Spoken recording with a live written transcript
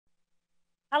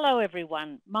Hello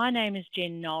everyone, my name is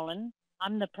Jen Nolan.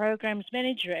 I'm the Programs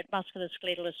Manager at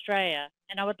Musculoskeletal Australia,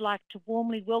 and I would like to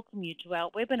warmly welcome you to our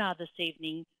webinar this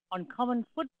evening on common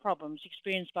foot problems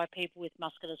experienced by people with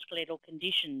musculoskeletal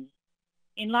conditions.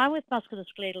 In line with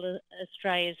Musculoskeletal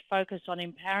Australia's focus on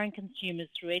empowering consumers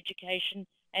through education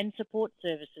and support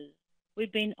services,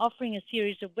 we've been offering a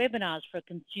series of webinars for a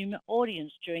consumer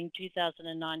audience during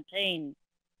 2019.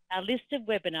 Our list of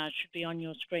webinars should be on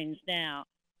your screens now.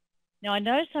 Now, I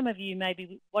know some of you may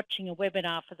be watching a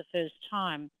webinar for the first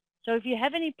time, so if you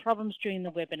have any problems during the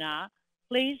webinar,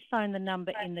 please phone the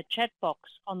number in the chat box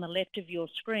on the left of your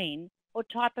screen or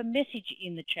type a message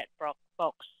in the chat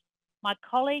box. My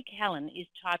colleague Helen is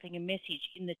typing a message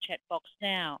in the chat box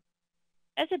now.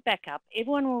 As a backup,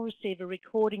 everyone will receive a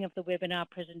recording of the webinar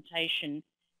presentation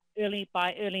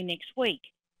by early next week.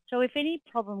 So if any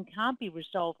problem can't be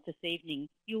resolved this evening,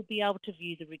 you'll be able to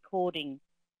view the recording.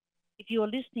 If you are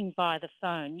listening via the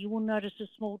phone, you will notice a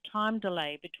small time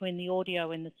delay between the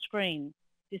audio and the screen.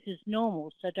 This is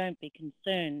normal, so don't be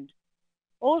concerned.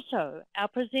 Also, our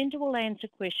presenter will answer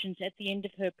questions at the end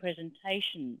of her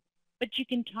presentation, but you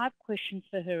can type questions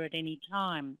for her at any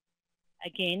time.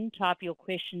 Again, type your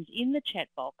questions in the chat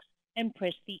box and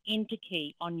press the Enter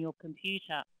key on your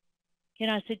computer. Can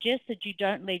I suggest that you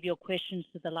don't leave your questions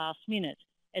to the last minute,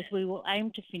 as we will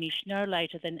aim to finish no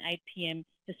later than 8 p.m.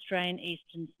 Australian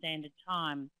Eastern Standard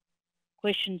Time.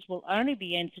 Questions will only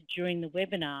be answered during the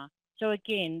webinar, so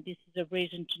again, this is a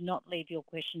reason to not leave your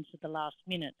questions to the last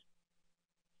minute.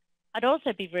 I'd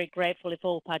also be very grateful if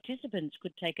all participants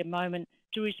could take a moment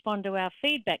to respond to our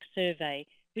feedback survey,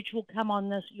 which will come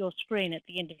on your screen at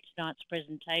the end of tonight's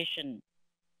presentation.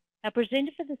 Our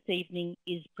presenter for this evening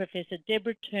is Professor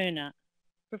Deborah Turner.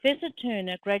 Professor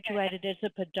Turner graduated as a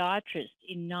podiatrist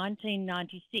in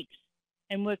 1996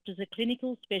 and worked as a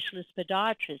clinical specialist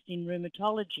podiatrist in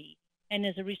rheumatology and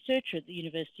as a researcher at the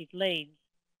University of Leeds.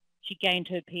 She gained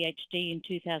her PhD in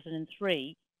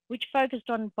 2003, which focused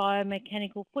on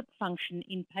biomechanical foot function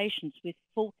in patients with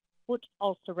foot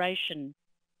ulceration.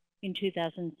 In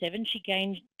 2007, she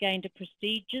gained a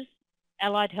prestigious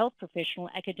allied health professional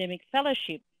academic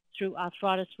fellowship through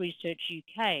Arthritis Research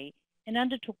UK and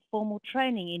undertook formal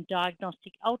training in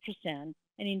diagnostic ultrasound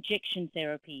and injection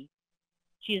therapy.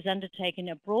 She has undertaken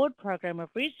a broad program of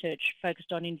research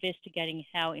focused on investigating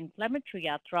how inflammatory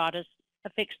arthritis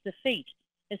affects the feet,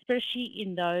 especially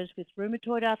in those with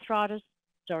rheumatoid arthritis,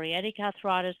 psoriatic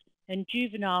arthritis, and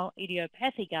juvenile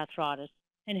idiopathic arthritis,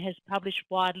 and has published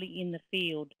widely in the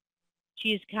field.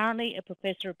 She is currently a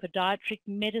professor of podiatric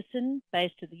medicine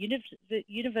based at the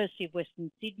University of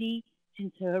Western Sydney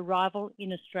since her arrival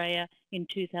in Australia in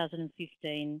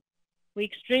 2015. We're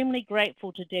extremely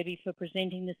grateful to Debbie for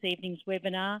presenting this evening's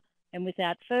webinar, and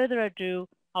without further ado,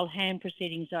 I'll hand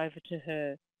proceedings over to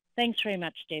her. Thanks very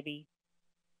much, Debbie.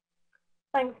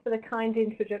 Thanks for the kind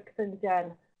introduction,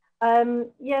 Jen.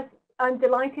 Yes, I'm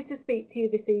delighted to speak to you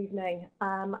this evening,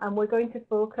 and we're going to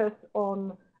focus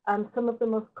on some of the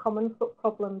most common foot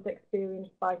problems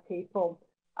experienced by people.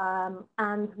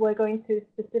 And we're going to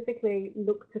specifically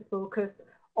look to focus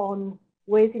on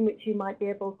ways in which you might be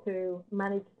able to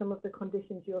manage some of the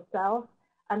conditions yourself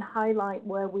and highlight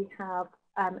where we have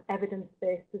evidence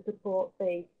base to support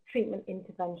the treatment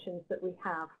interventions that we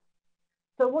have.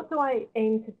 So what do I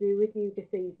aim to do with you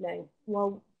this evening?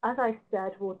 Well, as I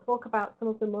said, we'll talk about some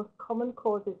of the most common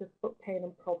causes of foot pain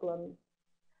and problems.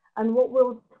 And what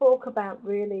we'll talk about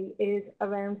really is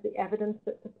around the evidence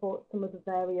that supports some of the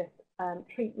various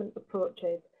treatment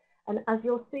approaches. And as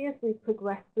you'll see as we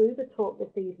progress through the talk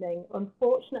this evening,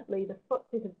 unfortunately, the foot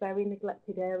is a very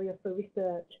neglected area for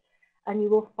research. And you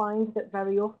will find that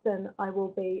very often I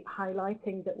will be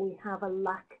highlighting that we have a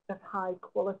lack of high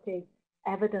quality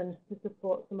evidence to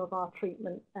support some of our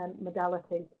treatment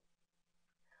modalities.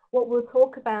 What we'll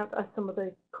talk about are some of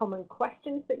the common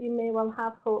questions that you may well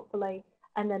have, hopefully,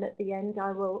 and then at the end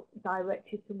I will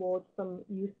direct you towards some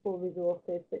useful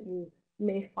resources that you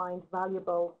may find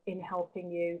valuable in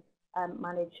helping you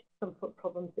manage some foot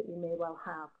problems that you may well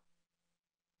have.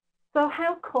 So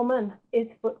how common is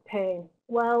foot pain?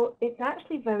 Well, it's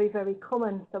actually very, very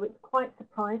common, so it's quite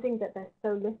surprising that there's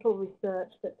so little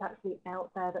research that's actually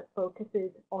out there that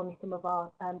focuses on some of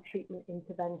our treatment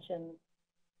interventions.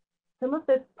 Some of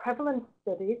the prevalence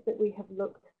studies that we have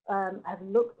looked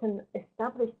and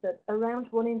established that around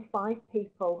 1 in 5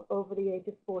 people over the age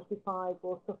of 45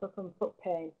 will suffer from foot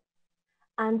pain.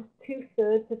 And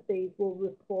 2/3 of these will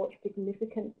report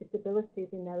significant disabilities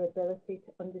in their ability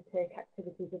to undertake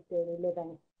activities of daily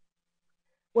living.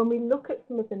 When we look at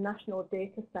some of the national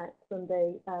data sets from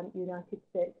the United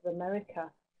States of America,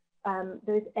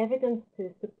 there is evidence to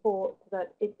support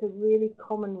that it's a really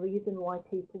common reason why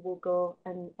people will go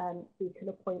and seek an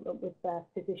appointment with their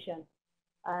physician.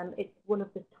 It's one of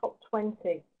the top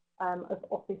 20 of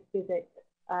office visits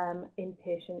in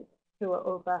patients who are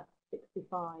over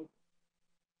 65.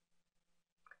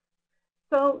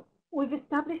 So we've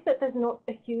established that there's not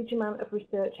a huge amount of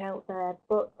research out there,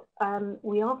 but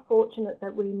we are fortunate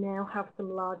that we now have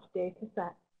some large data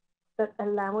sets that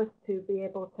allow us to be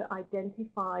able to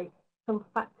identify some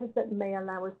factors that may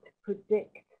allow us to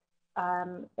predict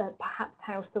perhaps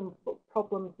how some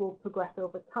problems will progress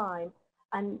over time,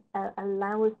 and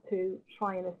allow us to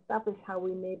try and establish how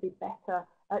we may be better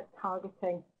at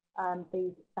targeting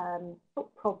these foot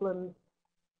problems,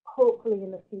 hopefully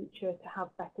in the future to have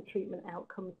better treatment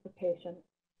outcomes for patients.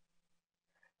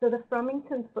 So the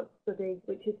Framingham Foot Study,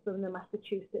 which is from the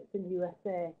Massachusetts and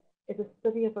USA, is a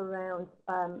study of around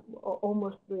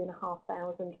almost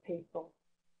 3,500 people.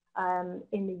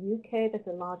 In the UK, there's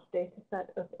a large data set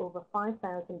of over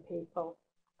 5,000 people,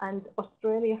 and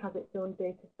Australia has its own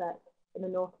data set in the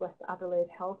Northwest Adelaide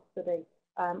Health Study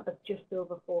of just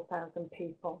over 4,000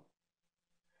 people.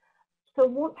 So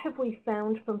what have we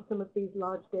found from some of these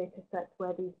large data sets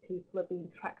where these people are being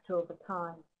tracked over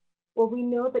time? Well, we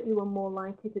know that you are more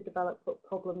likely to develop foot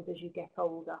problems as you get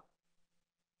older.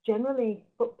 Generally,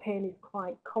 foot pain is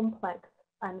quite complex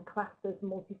and classed as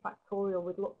multifactorial,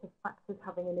 with lots of factors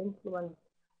having an influence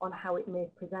on how it may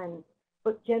present.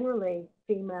 But generally,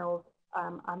 females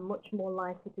are much more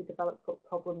likely to develop foot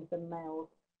problems than males.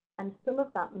 And some of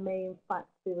that may in fact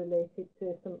be related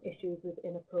to some issues with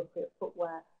inappropriate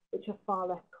footwear, which are far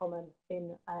less common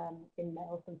in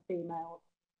males than females.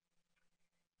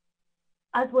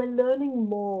 As we're learning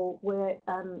more, we're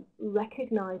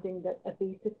recognizing that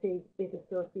obesity is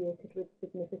associated with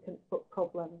significant foot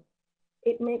problems.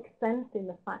 It makes sense in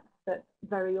the fact that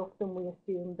very often we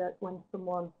assume that when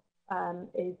someone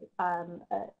is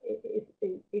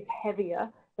heavier,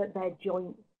 that their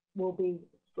joints will be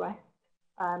stressed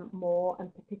more,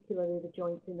 and particularly the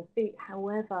joints in the feet.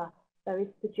 However, there is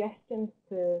suggestions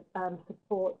to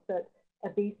support that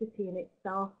obesity in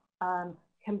itself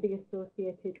can be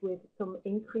associated with some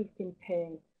increase in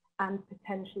pain and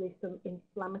potentially some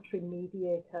inflammatory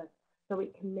mediators. So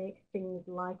it can make things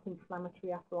like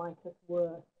inflammatory arthritis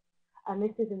worse. And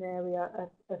this is an area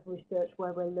of research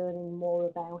where we're learning more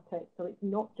about it. So it's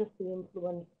not just the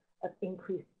influence of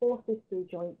increased forces through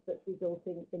joints that's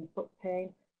resulting in foot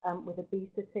pain with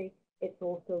obesity. It's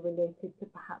also related to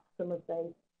perhaps some of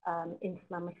those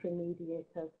inflammatory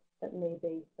mediators that may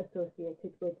be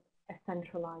associated with a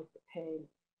centralized pain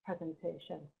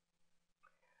presentation.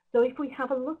 So if we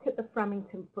have a look at the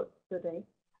Framingham Foot Study,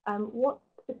 what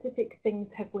specific things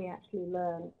have we actually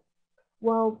learned?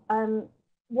 Well,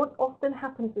 what often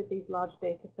happens with these large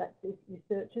data sets is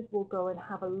researchers will go and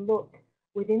have a look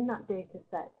within that data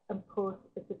set and pose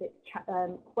specific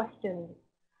questions.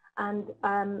 And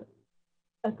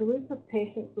a group of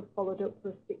patients were followed up for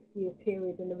a 6-year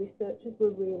period, and the researchers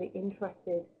were really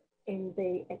interested in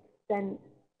the extent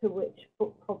to which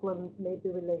foot problems may be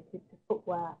related to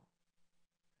footwear.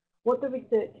 What the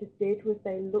researchers did was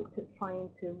they looked at trying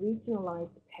to regionalize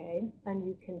the pain, and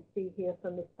you can see here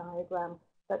from this diagram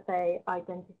that they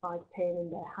identified pain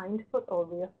in their hindfoot or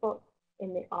rear foot,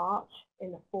 in the arch,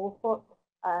 in the forefoot,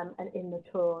 and in the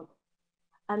toes.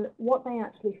 And what they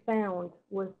actually found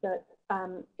was that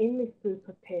in this group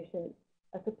of patients,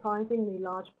 a surprisingly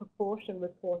large proportion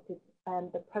reported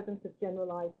the presence of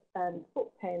generalized foot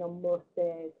pain on most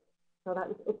days. So that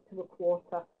was up to a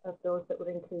quarter of those that were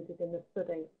included in the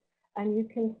study. And you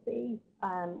can see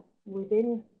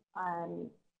within,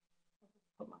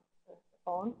 put my cursor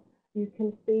on, you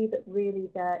can see that really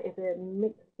there is a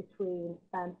mix between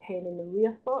pain in the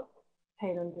rear foot,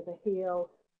 pain under the heel,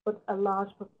 but a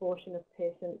large proportion of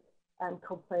patients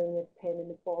complaining of pain in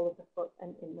the ball of the foot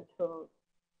and in the toes.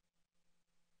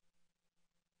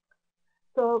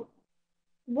 So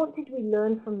what did we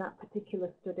learn from that particular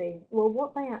study? Well,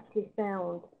 what they actually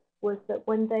found was that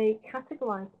when they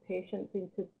categorized patients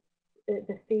into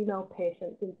the female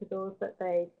patients into those that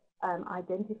they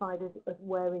identified as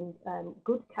wearing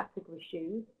good category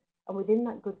shoes, and within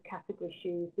that good category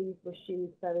shoes, these were shoes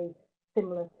very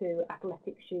similar to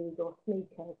athletic shoes or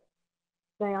sneakers.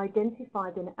 They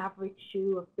identified an average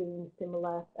shoe of being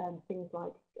similar, things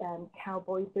like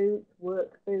cowboy boots,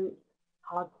 work boots,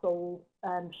 hard-soled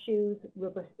shoes,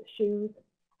 rubber shoes,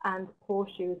 and poor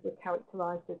shoes were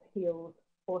characterized as heels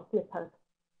or slippers.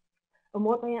 And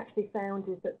what they actually found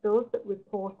is that those that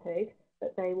reported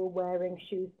that they were wearing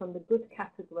shoes from the good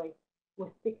category were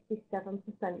 67%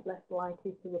 less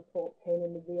likely to report pain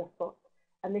in the rear foot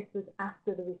and this was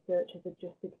after the researchers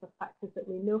adjusted for factors that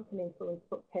we know can influence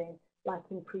foot pain, like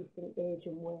increasing age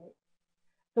and weight.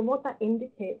 So what that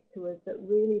indicates to us that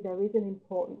really there is an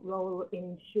important role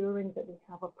in ensuring that we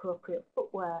have appropriate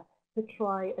footwear to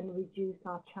try and reduce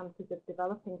our chances of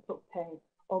developing foot pain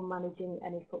or managing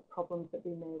any foot problems that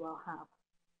we may well have.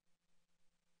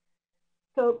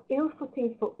 So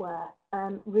ill-fitting footwear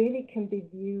really can be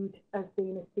viewed as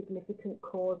being a significant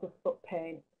cause of foot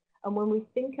pain. And when we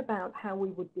think about how we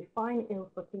would define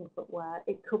ill-fitting footwear,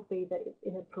 it could be that it's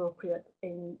inappropriate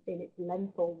in its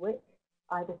length or width,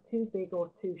 either too big or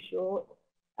too short,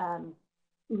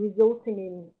 resulting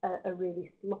in a really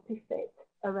sloppy fit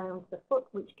around the foot,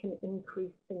 which can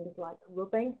increase things like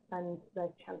rubbing and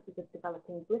the chances of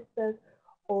developing blisters,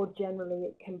 or generally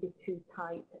it can be too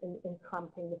tight and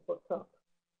cramping the foot up.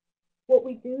 What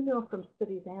we do know from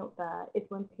studies out there is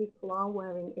when people are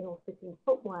wearing ill-fitting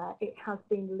footwear, it has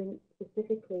been linked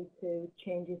specifically to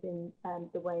changes in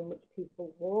the way in which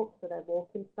people walk, so their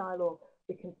walking style, or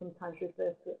we can sometimes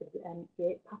refer to it as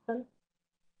gait pattern.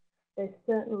 There's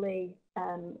certainly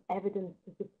evidence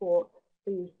to support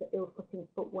the use of ill-fitting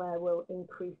footwear will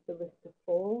increase the risk of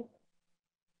falls.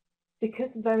 Because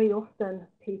very often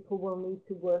people will need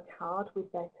to work hard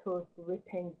with their toes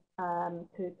gripping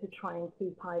to try and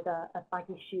keep either a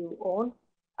baggy shoe on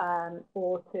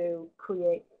or to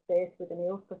create space with an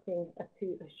ill-fitting a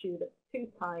shoe that's too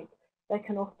tight, there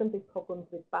can often be problems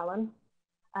with balance.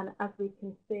 And as we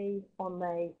can see on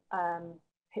the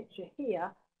picture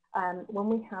here, when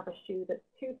we have a shoe that's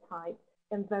too tight,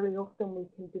 then very often we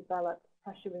can develop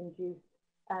pressure-induced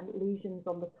lesions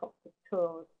on the tops of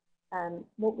toes.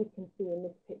 What we can see in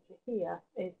this picture here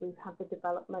is we've had the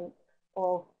development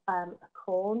of a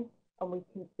corn, and we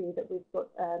can see that we've got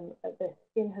the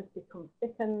skin has become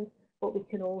thickened, but we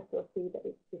can also see that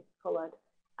it's discoloured.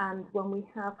 And when we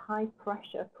have high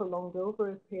pressure prolonged over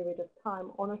a period of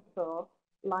time on a toe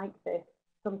like this,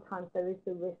 sometimes there is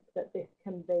the risk that this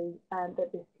can be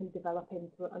that this can develop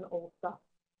into an ulcer,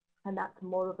 and that's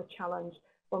more of a challenge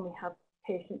when we have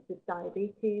patients with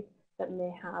diabetes that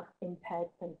may have impaired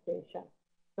sensation.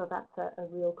 So that's a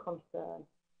real concern.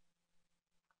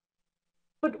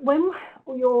 But when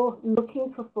you're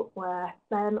looking for footwear,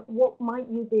 then what might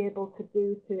you be able to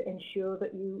do to ensure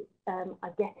that you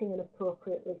are getting an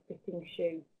appropriately fitting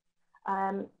shoe?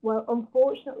 Well,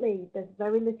 unfortunately, there's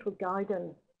very little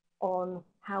guidance on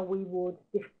how we would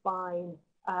define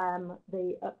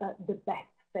the best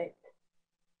fit.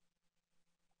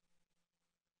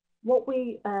 What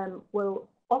we will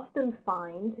often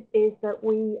find is that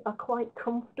we are quite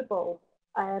comfortable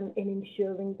in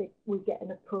ensuring that we get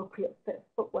an appropriate fit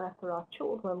footwear for our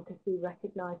children because we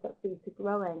recognise that feet are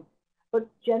growing. But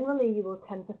generally you will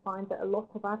tend to find that a lot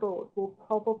of adults will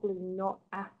probably not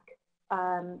ask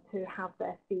to have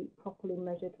their feet properly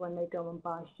measured when they go and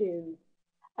buy shoes.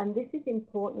 And this is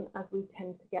important as we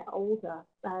tend to get older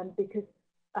because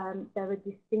there are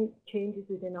distinct changes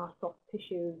within our soft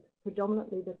tissues,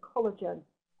 predominantly the collagen,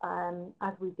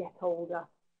 as we get older.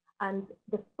 And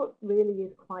the foot really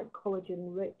is quite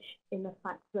collagen rich in the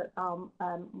fact that our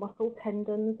muscle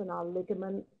tendons and our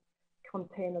ligaments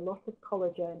contain a lot of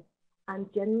collagen, and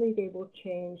generally they will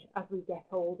change as we get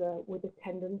older with a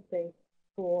tendency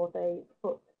for the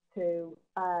foot to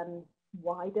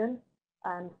widen.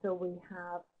 And so we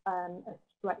have a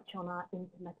stretch on our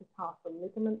intermetatarsal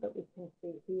ligament that we can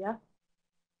see here.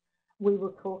 We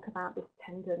will talk about this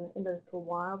tendon in a little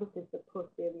while. This is the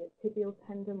posterior tibial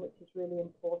tendon, which is really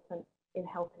important in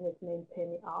helping us maintain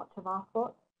the arch of our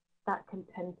foot. That can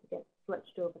tend to get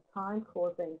stretched over time,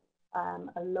 causing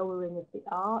a lowering of the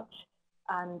arch.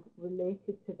 And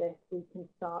related to this, we can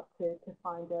start to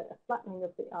find a flattening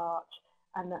of the arch,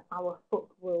 and that our foot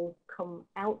will come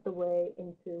out the way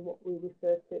into what we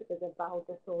refer to as a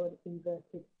valgus or an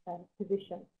inverted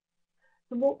position.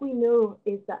 So what we know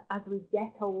is that as we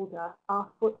get older, our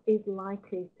foot is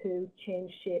likely to change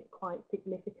shape quite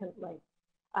significantly.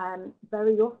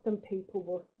 Very often people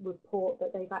will report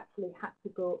that they've actually had to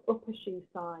go up a shoe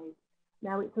size.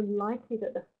 Now it's unlikely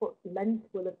that the foot length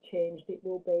will have changed, it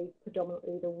will be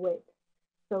predominantly the width.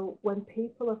 So when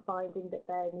people are finding that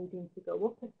they're needing to go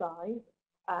up a size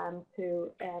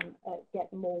to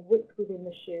get more width within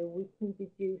the shoe, we can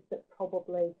deduce that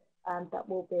probably that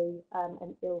will be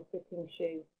an ill-fitting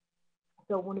shoe.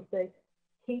 So one of the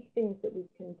key things that we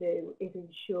can do is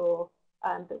ensure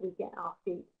that we get our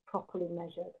feet properly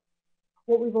measured.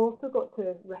 What we've also got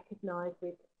to recognise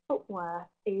with footwear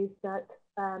is that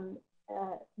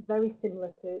very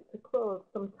similar to clothes,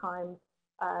 sometimes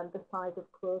the size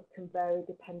of clothes can vary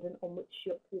dependent on which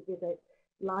shop you visit.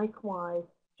 Likewise,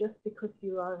 just because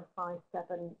you are a size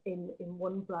 7 in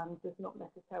one brand does not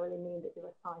necessarily mean that you're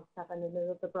a size 7 in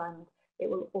another brand. It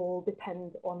will all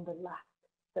depend on the last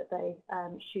that the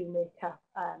shoemaker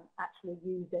actually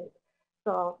uses.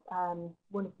 So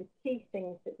one of the key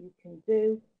things that you can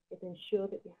do is ensure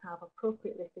that you have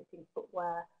appropriately fitting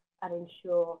footwear and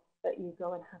ensure that you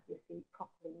go and have your feet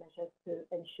properly measured to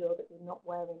ensure that you're not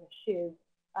wearing a shoe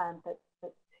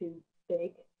that's too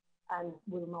big and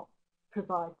will not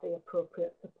provide the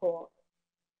appropriate support.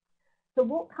 So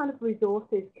what kind of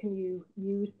resources can you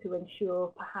use to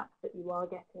ensure perhaps that you are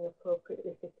getting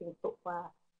appropriately fitting footwear?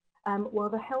 Well,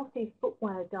 the Healthy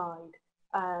Footwear Guide,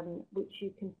 which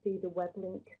you can see the web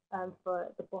link for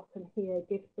at the bottom here,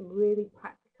 gives some really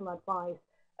practical advice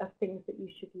of things that you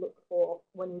should look for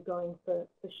when you're going for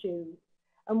shoes.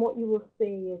 And what you will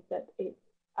see is that it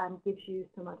gives you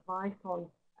some advice on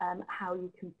how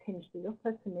you can pinch the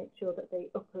upper to make sure that the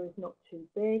upper is not too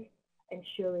big,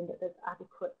 ensuring that there's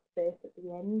adequate space at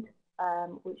the end,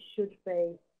 which should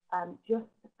be just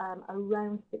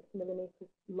around 6 millimeters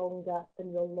longer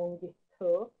than your longest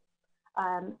toe,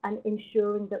 and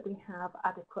ensuring that we have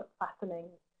adequate fastening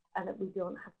and that we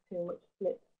don't have too much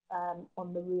slip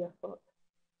on the rear foot.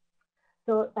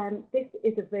 So this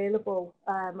is available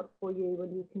for you,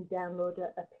 and you can download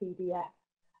a PDF.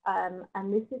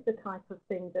 And this is the type of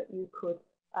thing that you could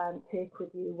take with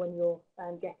you when you're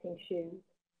getting shoes.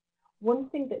 One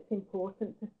thing that's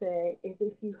important to say is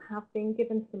if you have been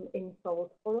given some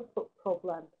insoles for a foot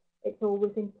problem, it's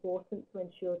always important to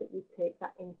ensure that you take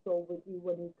that insole with you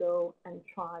when you go and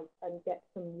try and get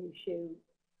some new shoes.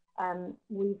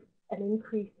 We've an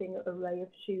increasing array of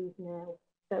shoes now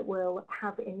that will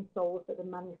have insoles that the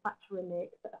manufacturer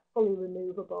makes that are fully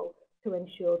removable to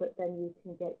ensure that then you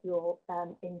can get your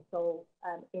insole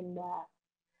in there.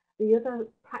 The other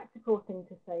practical thing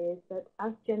to say is that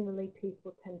as generally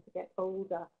people tend to get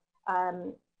older,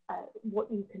 what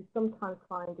you can sometimes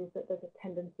find is that there's a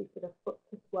tendency for the foot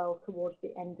to swell towards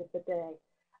the end of the day.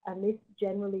 And this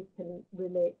generally can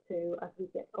relate to, as we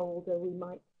get older, we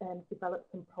might develop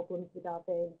some problems with our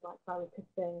veins, like varicose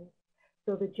veins.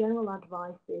 So the general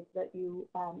advice is that you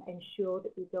ensure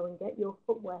that you go and get your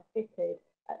footwear fitted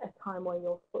at a time where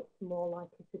your foot's more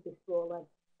likely to be swollen,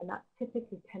 and that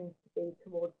typically tends to be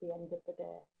towards the end of the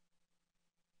day.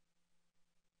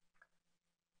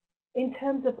 In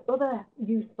terms of other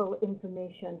useful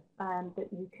information that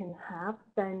you can have,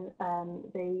 then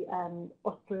the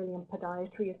Australian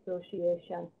Podiatry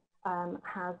Association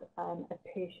has a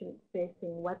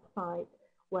patient-facing website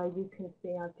where you can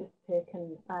see, I've just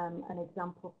taken an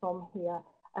example from here,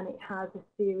 and it has a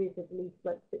series of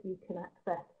leaflets that you can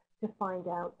access to find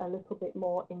out a little bit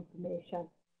more information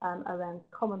around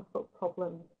common foot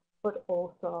problems, but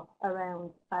also around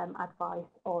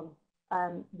advice on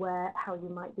how you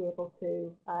might be able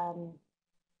to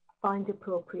find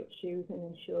appropriate shoes and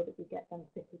ensure that you get them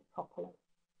fitted properly.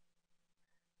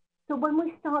 So when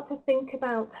we start to think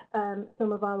about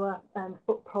some of our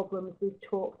foot problems, we've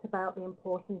talked about the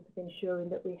importance of ensuring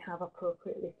that we have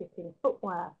appropriately fitting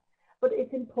footwear. But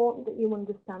it's important that you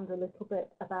understand a little bit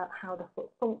about how the foot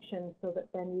functions so that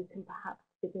then you can perhaps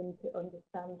begin to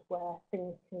understand where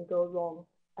things can go wrong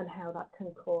and how that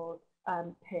can cause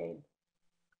pain.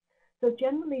 So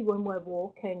generally when we're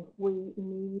walking, we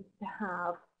need to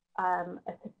have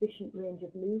a sufficient range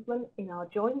of movement in our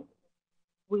joints.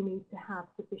 We need to have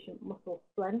sufficient muscle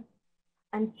strength,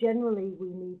 and generally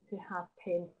we need to have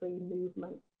pain-free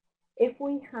movement. If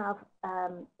we have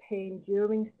pain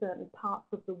during certain parts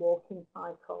of the walking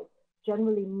cycle,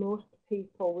 generally most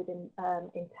people with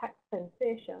intact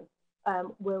sensation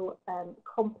will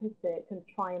compensate and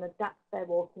try and adapt their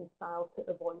walking style to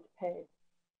avoid pain.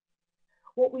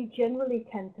 What we generally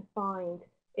tend to find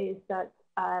is that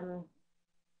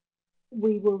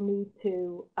we will need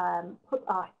to put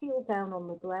our heel down on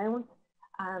the ground,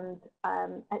 and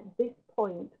at this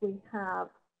point we have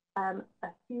a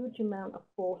huge amount of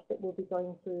force that will be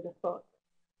going through the foot.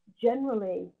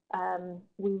 Generally,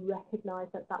 we recognise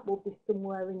that that will be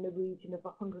somewhere in the region of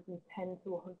 110 to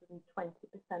 120%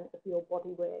 of your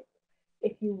body weight.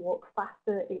 If you walk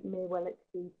faster, it may well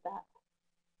exceed that.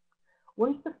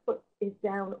 Once the foot is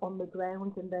down on the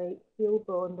ground and the heel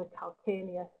bone, the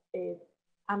calcaneus, is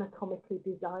anatomically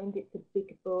designed, it's a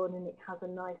big bone and it has a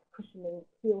nice cushioning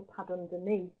heel pad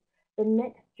underneath, the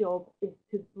next job is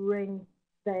to bring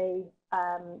the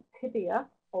tibia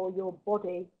or your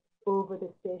body over the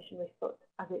stationary foot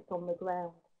as it's on the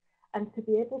ground. And to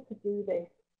be able to do this,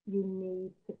 you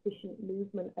need sufficient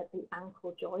movement at the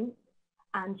ankle joint,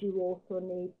 and you also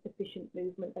need sufficient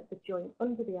movement at the joint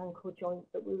under the ankle joint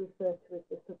that we refer to as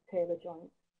the subtalar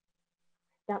joint.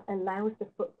 That allows the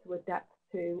foot to adapt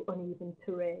to uneven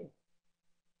terrain.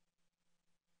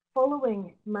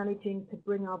 Following managing to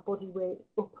bring our body weight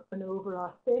up and over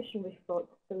our stationary foot,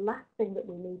 the last thing that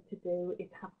we need to do is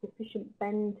have sufficient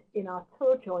bend in our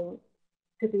toe joints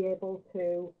to be able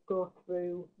to go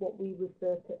through what we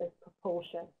refer to as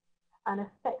propulsion. And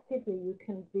effectively, you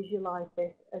can visualize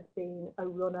this as being a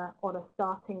runner on a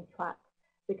starting track,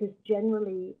 because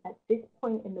generally at this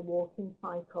point in the walking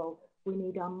cycle, we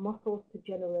need our muscles to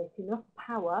generate enough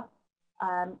power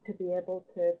to be able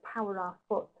to power our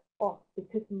foot off,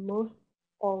 because most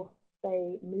of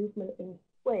the movement in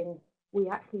swing, we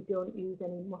actually don't use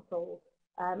any muscles.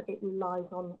 It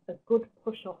relies on a good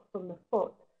push off from the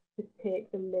foot to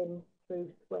take the limb through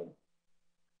swing.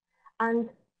 And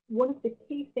one of the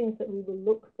key things that we will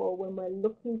look for when we're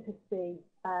looking to see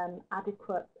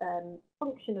adequate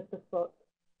function of the foot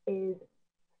is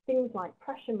things like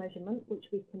pressure measurement, which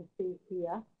we can see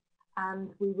here, and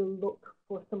we will look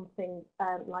for something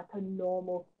like a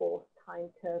normal force time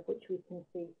curve, which we can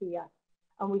see here.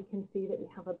 And we can see that we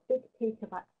have a big peak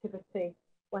of activity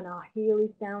when our heel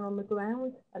is down on the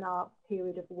ground and our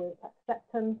period of weight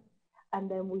acceptance,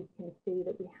 and then we can see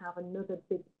that we have another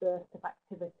big burst of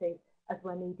activity as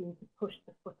we're needing to push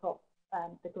the foot off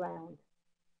the ground.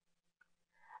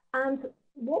 And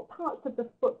what parts of the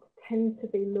foot tend to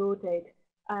be loaded?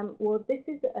 Well, this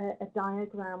is a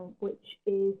diagram which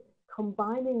is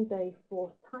combining the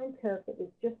force time curve that we've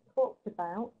just talked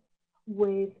about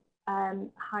with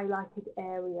highlighted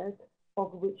areas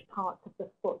of which parts of the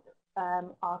foot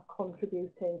are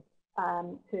contributing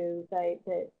to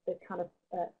the kind of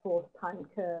force time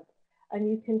curve. And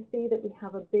you can see that we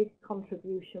have a big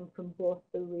contribution from both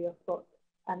the rear foot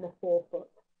and the forefoot.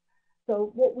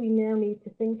 So what we now need to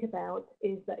think about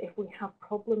is that if we have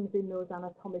problems in those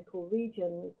anatomical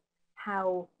regions,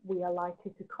 how we are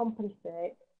likely to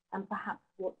compensate, and perhaps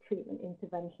what treatment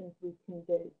interventions we can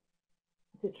do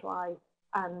to try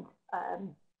and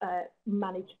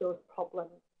manage those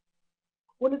problems.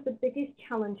 One of the biggest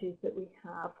challenges that we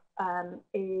have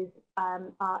is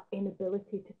our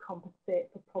inability to compensate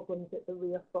for problems at the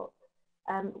rear foot.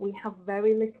 We have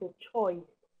very little choice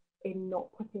in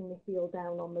not putting the heel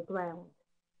down on the ground.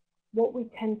 What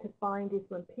we tend to find is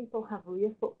when people have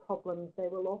rear foot problems, they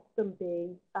will often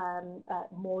be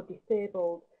more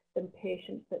disabled than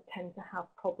patients that tend to have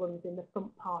problems in the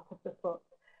front part of the foot,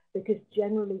 because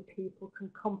generally people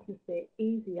can compensate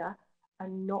easier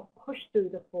and not push through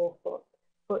the forefoot,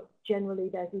 but generally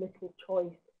there's little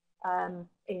choice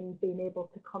in being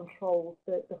able to control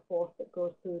the force that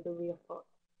goes through the rear foot.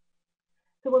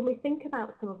 So when we think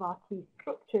about some of our key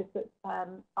structures that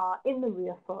are in the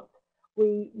rear foot,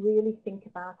 we really think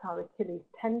about our Achilles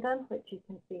tendon, which you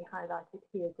can see highlighted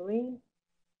here green.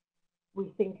 We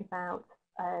think about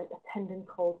a tendon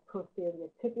called posterior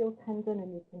tibial tendon,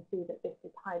 and you can see that this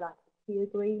is highlighted here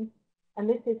green. And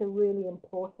this is a really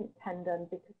important tendon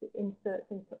because it inserts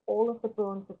into all of the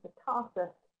bones of the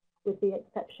tarsus, with the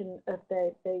exception of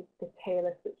the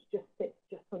talus, which just sits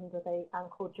just under the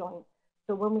ankle joint.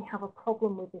 So when we have a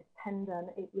problem with this tendon,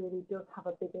 it really does have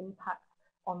a big impact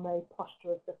on the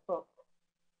posture of the foot.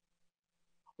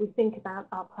 We think about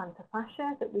our plantar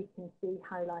fascia that we can see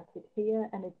highlighted here,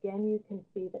 and again you can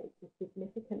see that it's a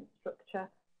significant structure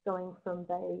going from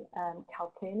the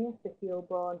calcaneus, the heel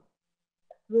bone,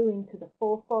 through into the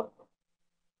forefoot,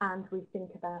 and we think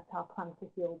about our plantar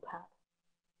heel pad.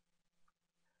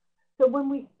 So when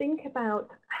we think about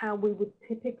how we would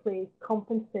typically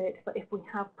compensate for if we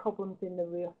have problems in the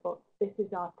rear foot, this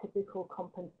is our typical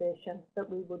compensation that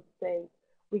we would see.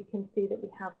 We can see that we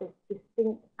have this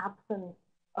distinct absence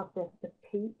of the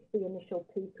peak, the initial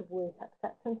peak of weight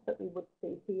acceptance that we would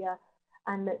see here,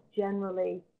 and that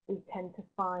generally we tend to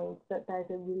find that there's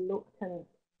a reluctance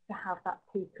to have that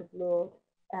peak of load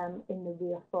in the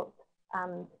rear foot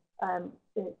and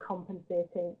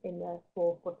compensating in the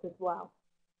forefoot as well.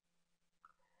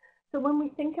 So when we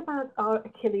think about our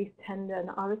Achilles tendon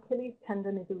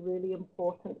is a really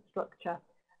important structure.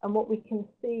 And what we can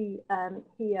see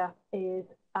here is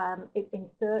it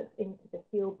inserts into the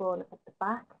heel bone at the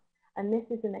back. And this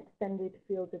is an extended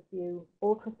field of view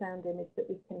ultrasound image that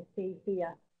we can see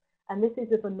here. And this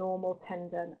is of a normal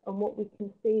tendon. And what we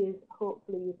can see is,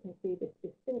 hopefully you can see this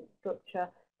distinct structure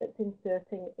that's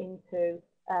inserting into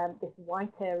this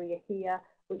white area here,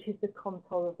 which is the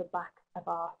contour of the back of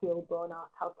our heel bone, our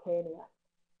calcaneus.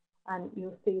 And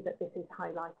you'll see that this is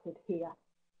highlighted here.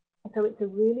 So it's a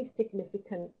really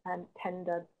significant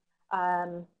tendon.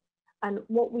 And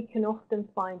what we can often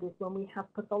find is when we have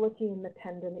pathology in the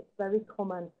tendon, it's very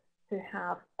common to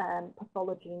have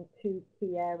pathology in two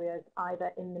key areas,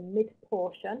 either in the mid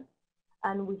portion,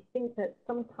 And we think that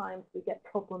sometimes we get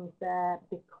problems there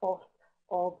because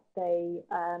of the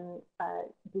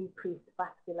decreased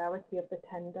vascularity of the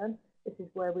tendon. This is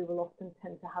where we will often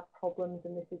tend to have problems,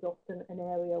 and this is often an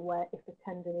area where if the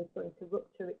tendon is going to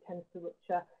rupture, it tends to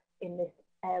rupture in this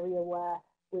area where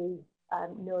we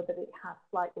know that it has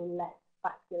slightly less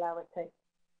vascularity.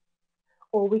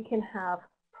 Or we can have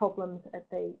problems at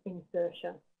the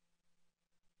insertion.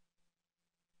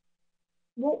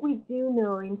 What we do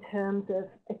know in terms of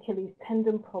Achilles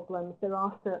tendon problems, there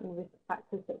are certain risk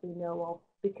factors that we know of.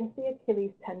 Because the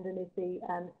Achilles tendon is the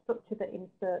structure that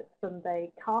inserts from the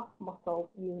calf muscle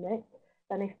unit,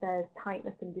 then if there's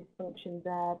tightness and dysfunction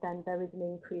there, then there is an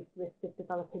increased risk of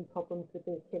developing problems with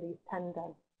the Achilles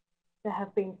tendon. There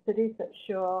have been studies that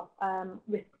show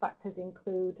risk factors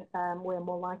include we're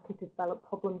more likely to develop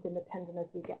problems in the tendon as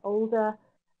we get older.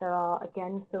 There are,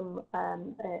 again, some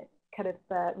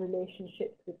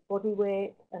relationships with body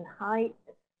weight and height.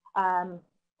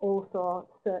 Also,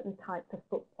 certain types of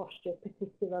foot posture,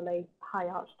 particularly high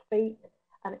arched feet,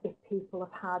 and if people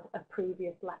have had a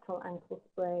previous lateral ankle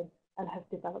sprain and have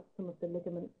developed some of the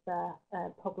ligaments there,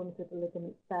 problems with the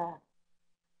ligaments there.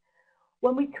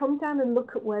 When we come down and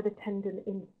look at where the tendon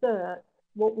inserts,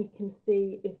 what we can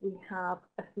see is we have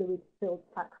a fluid-filled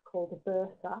sac called a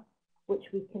bursa, which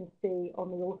we can see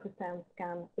on the ultrasound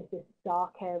scan is this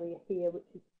dark area here,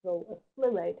 which is full of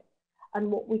fluid. And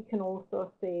what we can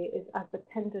also see is as the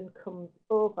tendon comes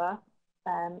over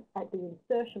at the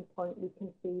insertion point, we can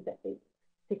see that it's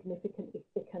significantly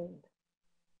thickened.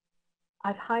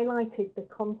 I've highlighted the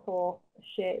contour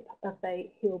shape of the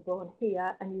heel bone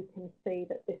here, and you can see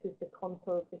that this is the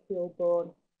contour of the heel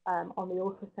bone on the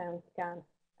ultrasound scan,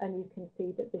 and you can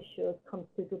see that this shows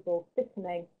considerable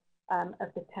thickening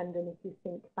of the tendon if you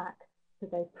think back to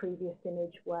the previous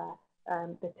image where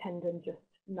the tendon just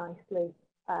nicely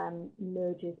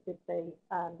merges with the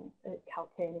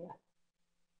calcaneus.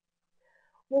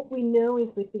 What we know is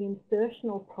with the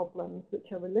insertional problems,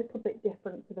 which are a little bit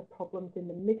different to the problems in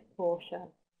the mid portion,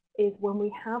 is when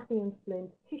we have the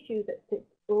inflamed tissue that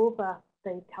sits over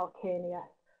the calcaneus,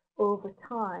 over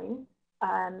time,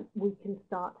 we can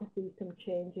start to see some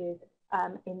changes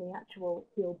in the actual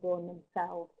heel bone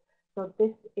themselves. So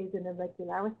this is an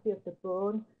irregularity of the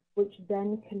bone, which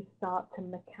then can start to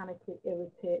mechanically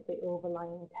irritate the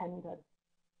overlying tendon.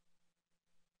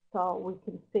 So we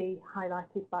can see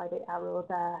highlighted by the arrow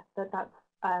there that that's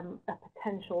a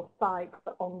potential site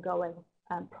for ongoing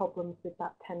problems with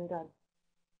that tendon.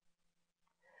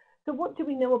 So what do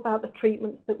we know about the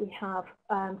treatments that we have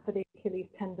for the Achilles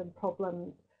tendon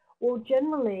problems? Well,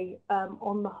 generally,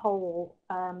 on the whole,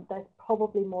 there's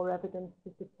probably more evidence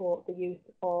to support the use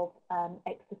of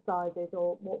exercises,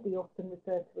 or what we often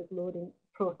refer to as loading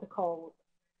protocols.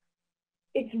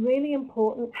 It's really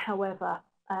important, however,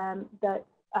 that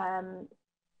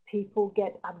people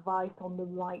get advice on the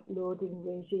right loading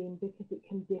regime, because it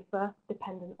can differ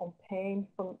dependent on pain,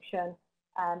 function,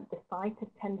 the site of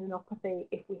tendinopathy.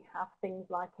 If we have things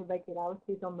like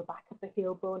irregularities on the back of the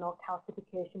heel bone or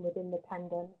calcification within the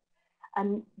tendon,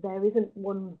 and there isn't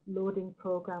one loading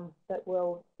program that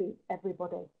will suit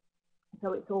everybody.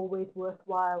 So it's always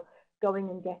worthwhile going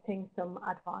and getting some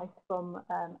advice from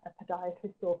a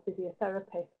podiatrist or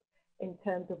physiotherapist in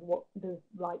terms of what the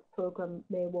right program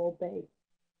may well be.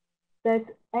 There's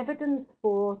evidence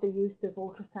for the use of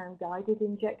ultrasound-guided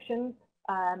injections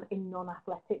in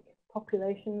non-athletic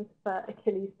populations for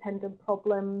Achilles tendon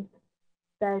problems.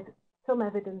 There's some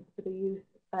evidence for the use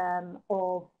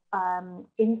of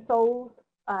insoles,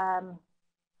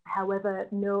 however,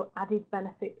 no added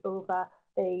benefit over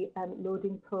the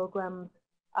loading programs,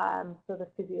 so the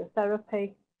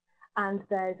physiotherapy, and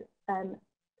there's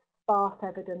sparse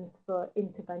evidence for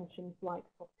interventions like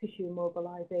soft tissue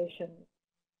mobilization.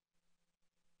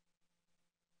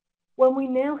 When we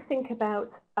now think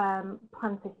about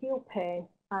plantar heel pain,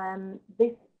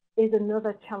 this is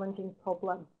another challenging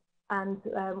problem, and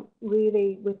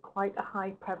really with quite a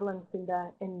high prevalence in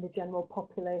the general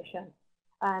population.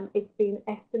 It's been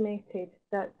estimated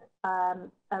that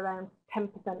around 10%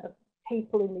 of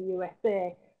people in the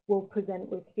USA will present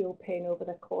with heel pain over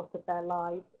the course of their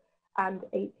lives, and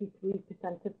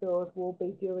 83% of those will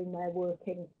be during their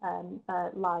working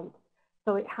life.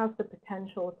 So it has the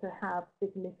potential to have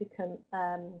significant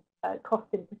cost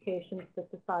implications for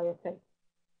society.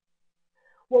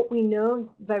 What we know,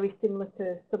 very similar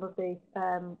to some of the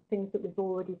things that we've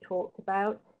already talked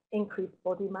about, increased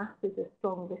body mass is a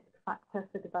strong risk factor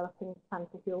for developing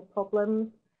plantar heel problems,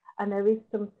 and there is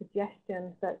some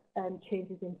suggestion that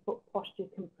changes in foot posture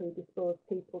can predispose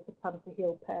people to plantar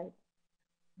heel pain.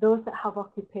 Those that have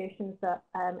occupations that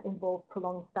involve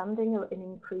prolonged standing are in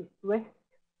increased risk,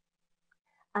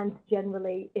 and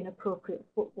generally inappropriate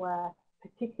footwear,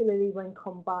 particularly when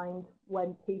combined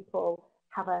when people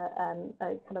have a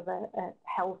kind of a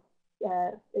health,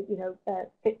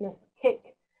 fitness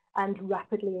kick and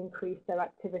rapidly increase their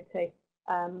activity,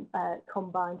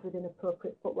 combined with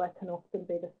inappropriate footwear can often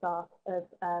be the start of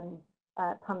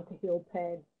plantar heel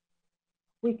pain.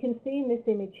 We can see in this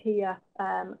image here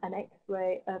an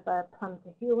X-ray of a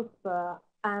plantar heel spur,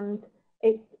 and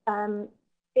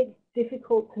it's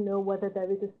difficult to know whether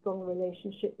there is a strong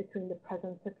relationship between the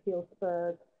presence of heel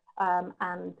spurs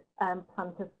and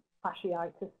plantar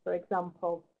fasciitis, for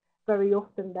example. Very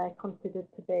often they're considered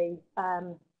to be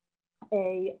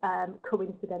a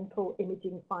coincidental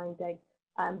imaging finding,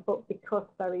 but because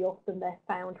very often they're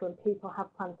found when people have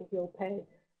plantar heel pain,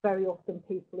 very often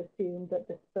people assume that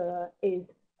the spur is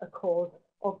a cause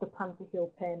of the plantar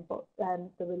heel pain, but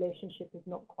the relationship is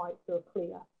not quite so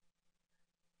clear.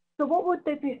 So what would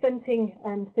the presenting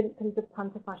symptoms of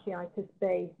plantar fasciitis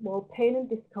be? Well, pain and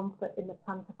discomfort in the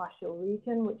plantar fascial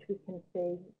region, which we can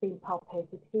see being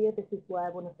palpated here. This is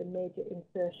where one of the major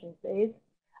insertions is.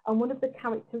 And one of the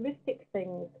characteristic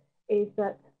things is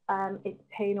that it's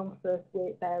pain on first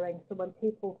weight bearing. So when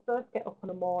people first get up in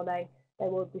the morning, they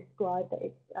will describe that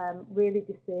it's really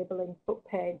disabling foot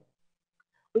pain,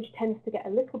 which tends to get a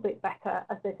little bit better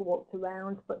as they've walked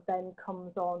around, but then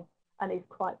comes on and is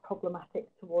quite problematic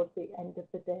towards the end of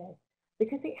the day.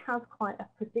 Because it has quite a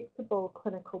predictable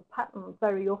clinical pattern,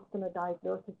 very often a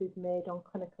diagnosis is made on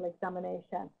clinical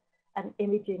examination, and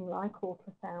imaging like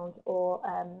ultrasound or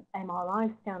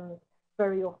MRI scans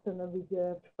very often are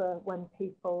reserved for when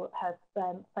people have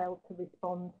failed to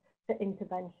respond to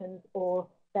interventions, or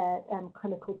their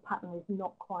clinical pattern is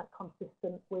not quite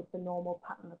consistent with the normal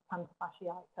pattern of plantar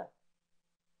fasciitis.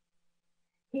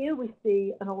 Here we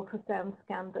see an ultrasound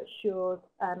scan that shows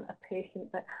a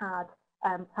patient that had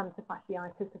plantar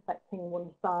fasciitis affecting one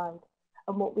side.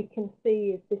 And what we can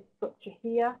see is this structure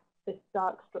here, this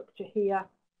dark structure here,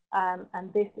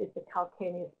 and this is the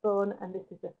calcaneus bone, and this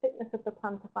is the thickness of the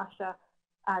plantar fascia.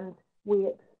 And we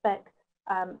expect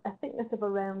a thickness of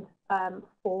around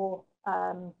 4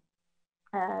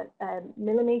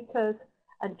 millimeters,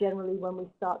 and generally when we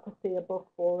start to see above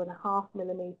 4.5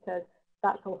 millimeters,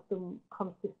 that's often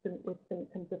consistent with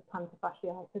symptoms of plantar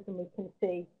fasciitis, and we can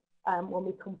see when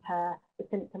we compare the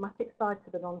symptomatic side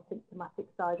to the non-symptomatic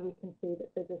side, we can see that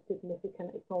there's a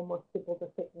significant, it's almost double the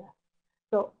thickness.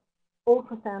 So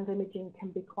ultrasound imaging can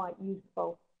be quite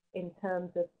useful in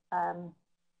terms of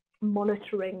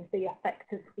monitoring the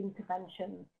effect of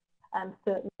interventions, and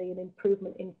certainly an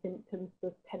improvement in symptoms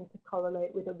does tend to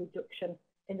correlate with a reduction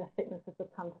in the thickness of the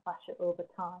plantar fascia over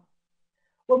time.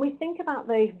 When we think about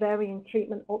the varying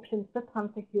treatment options for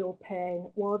plantar heel pain,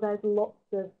 well, there's lots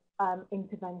of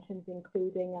interventions,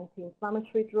 including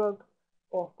anti-inflammatory drugs,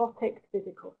 orthotics,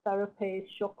 physical therapies,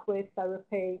 shockwave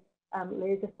therapy,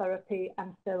 laser therapy,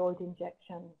 and steroid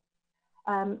injections.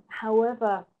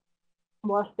 However,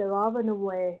 whilst there are an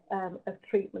array of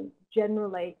treatments,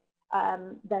 generally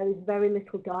there is very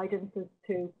little guidance as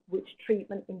to which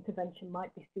treatment intervention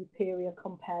might be superior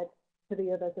compared to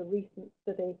the others. A recent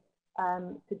study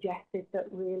suggested that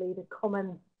really the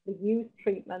commonly used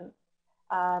treatments,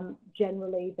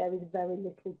 generally there is very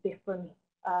little difference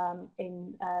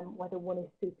in whether one is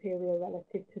superior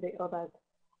relative to the others.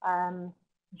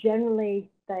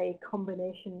 Generally, the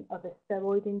combination of a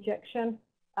steroid injection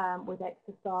with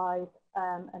exercise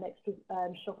and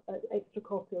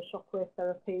extracorporeal shockwave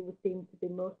therapy would seem to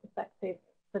be most effective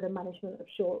for the management of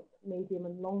short, medium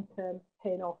and long-term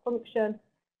pain or function.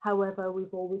 However,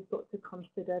 we've always got to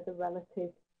consider the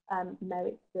relative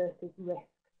merits versus risks.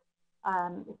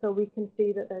 So we can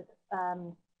see that there's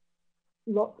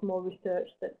lots more research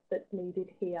that's needed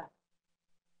here.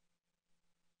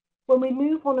 When we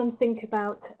move on and think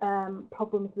about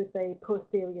problems with the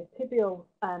posterior tibial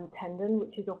tendon,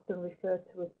 which is often referred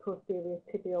to as posterior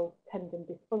tibial tendon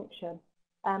dysfunction,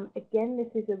 again,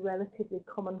 this is a relatively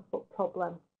common foot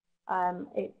problem.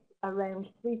 It's around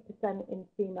 3% in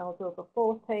females over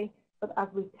 40, but as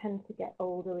we tend to get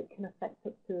older, it can affect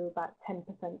up to about 10%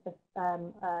 of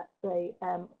the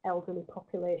elderly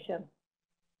population.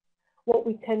 What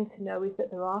we tend to know is that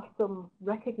there are some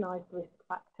recognised risk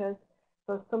factors.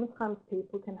 So sometimes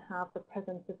people can have the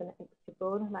presence of an extra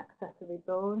bone, an accessory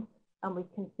bone, and we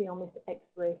can see on this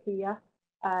X-ray here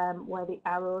where the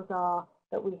arrows are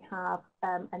that we have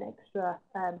an extra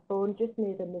bone just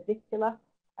near the navicular,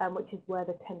 which is where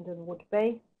the tendon would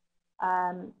be.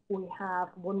 We have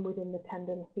one within the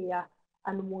tendon here,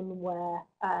 and one where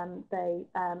the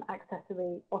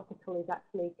accessory ossicle is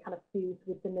actually kind of fused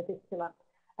with the navicular.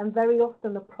 And very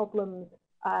often the problems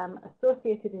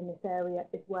associated in this area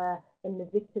is where the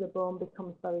navicular bone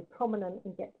becomes very prominent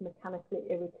and gets mechanically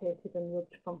irritated and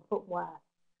rubbed from footwear.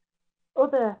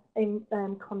 Other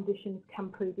conditions can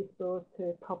predispose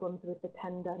to problems with the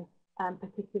tendon,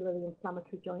 particularly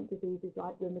inflammatory joint diseases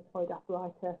like rheumatoid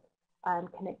arthritis,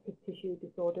 connective tissue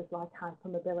disorders like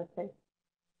hypermobility.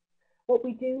 What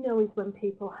we do know is when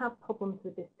people have problems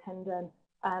with this tendon,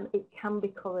 it can be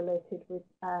correlated with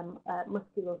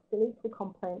musculoskeletal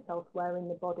complaints elsewhere in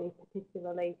the body,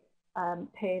 particularly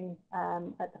pain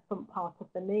at the front part of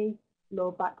the knee,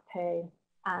 low back pain,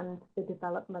 and the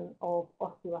development of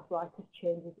osteoarthritis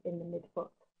changes in the midfoot.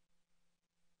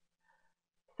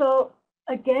 So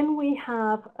again, we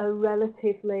have a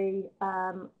relatively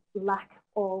lack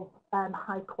of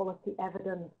high quality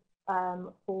evidence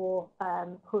for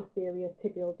posterior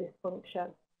tibial dysfunction.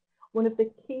 One of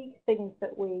the key things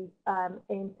that we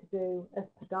aim to do as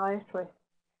podiatrists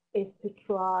is to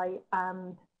try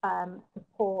and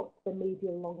support the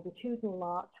medial longitudinal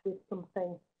arch with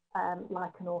something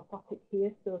like an orthotic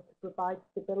here, so to provide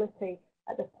stability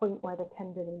at the point where the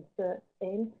tendon inserts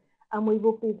in. And we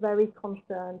will be very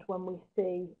concerned when we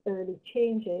see early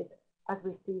changes, as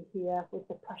we see here with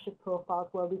the pressure profiles,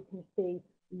 where we can see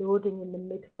loading in the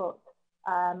midfoot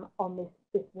on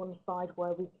this one side,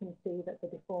 where we can see that the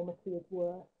deformity is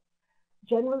worse.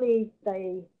 Generally,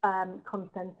 the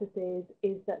consensus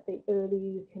is that the earlier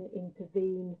you can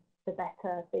intervene, the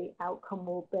better the outcome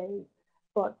will be.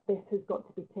 But this has got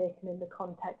to be taken in the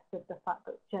context of the fact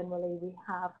that generally we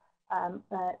have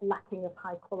lacking of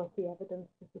high quality evidence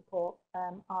to support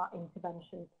our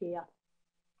interventions here.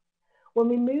 When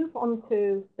we move on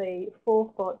to the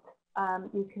forefoot,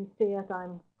 you can see as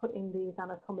I'm putting these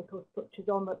anatomical structures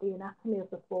on that the anatomy of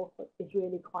the forefoot is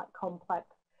really quite complex,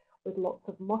 with lots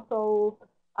of muscles,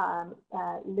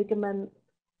 ligaments,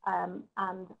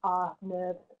 and our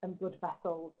nerves and blood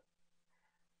vessels.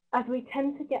 As we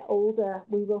tend to get older,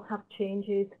 we will have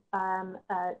changes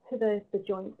to the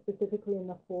joint, specifically in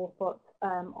the forefoot.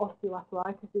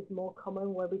 Osteoarthritis is more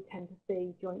common, where we tend to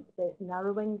see joint space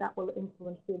narrowing. That will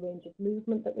influence the range of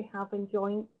movement that we have in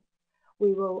joints.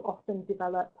 We will often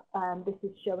develop, this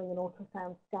is showing an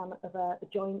ultrasound scan of a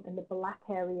joint, and the black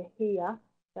area here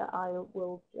that I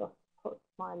will just put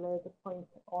my laser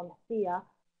pointer on here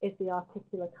is the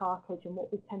articular cartilage, and what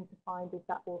we tend to find is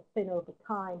that will thin over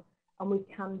time, and we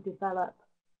can develop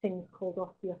things called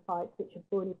osteophytes, which are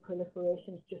bony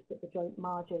proliferations just at the joint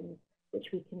margins, which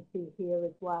we can see here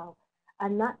as well.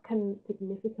 And that can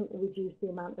significantly reduce the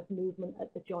amount of movement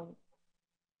at the joint.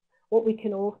 What we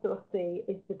can also see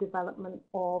is the development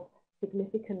of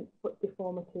significant foot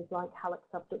deformities like hallux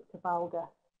abductor valgus.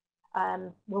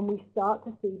 When we start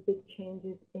to see big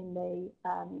changes in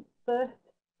the first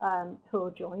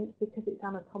toe joint, because it's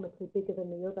anatomically bigger than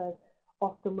the others,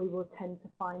 often we will tend to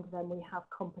find then we have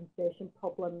compensation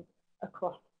problems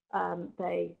across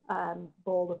the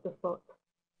ball of the foot.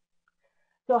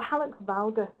 So hallux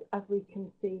valgus, as we can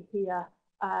see here,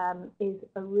 is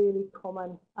a really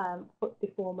common foot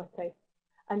deformity.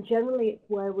 And generally it's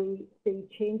where we see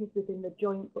changes within the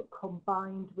joint, but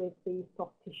combined with these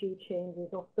soft tissue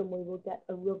changes. Often we will get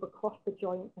a rub across the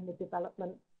joint and the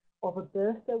development of a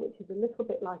bursa, which is a little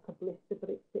bit like a blister, but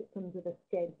it sits under the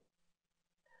skin.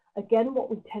 Again, what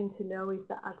we tend to know is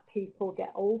that as people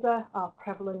get older, our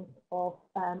prevalence of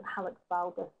hallux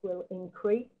valgus will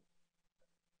increase.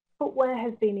 Footwear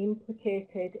has been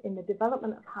implicated in the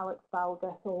development of hallux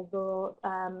valgus, although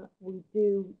we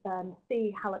do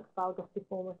see hallux valgus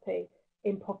deformity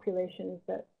in populations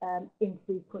that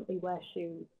infrequently wear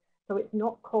shoes. So it's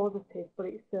not causative, but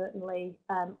it certainly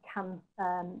can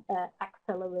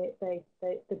accelerate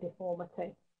the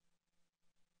deformity.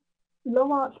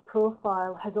 Low arch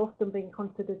profile has often been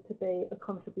considered to be a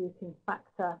contributing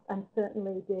factor, and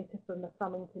certainly data from the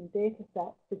Framingham data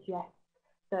set suggests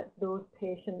that those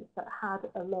patients that had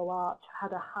a low arch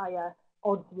had a higher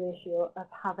odds ratio of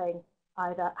having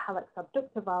either hallux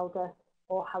abductor valgus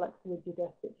or hallux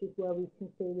rigidus, which is where we can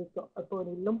see we've got a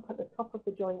bony lump at the top of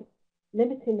the joint,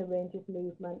 limiting the range of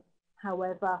movement.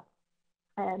 However,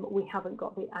 we haven't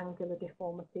got the angular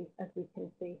deformity, as we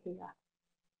can see here.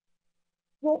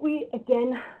 What we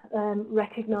again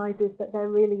recognise is that there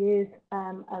really is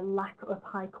a lack of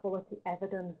high quality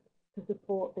evidence to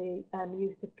support the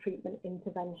use of treatment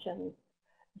interventions.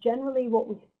 Generally, what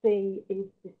we see is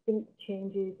distinct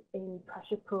changes in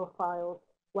pressure profiles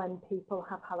when people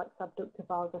have hallux abductor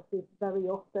valgus, with very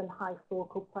often high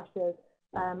focal pressures,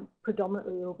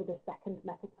 predominantly over the second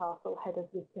metatarsal head, as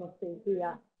we can see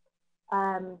here.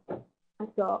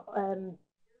 So,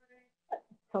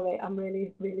 sorry, I'm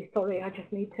really, really sorry. I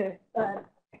just need to.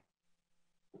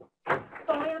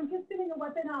 Sorry, I'm just doing a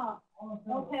webinar.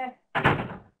 Okay.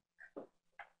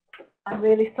 I'm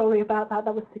really sorry about that.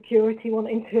 That was security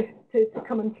wanting to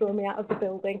come and throw me out of the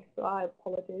building, so I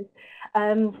apologise.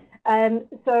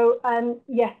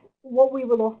 Yes, what we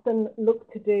will often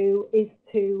look to do is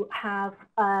to have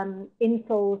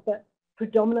insoles that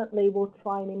predominantly will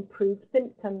try and improve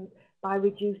symptoms by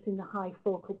reducing the high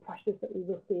focal pressures that we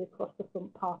will see across the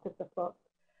front part of the foot.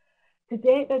 To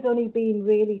date, there's only been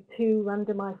really 2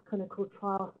 randomised clinical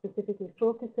trials specifically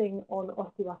focusing on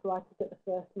osteoarthritis at the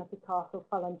first metatarsal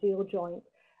phalangeal joint.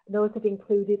 Those have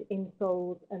included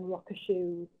insoles and rocker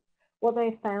shoes. What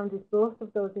they found is both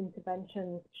of those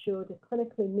interventions showed a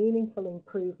clinically meaningful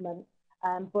improvement,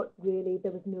 but really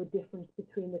there was no difference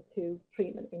between the 2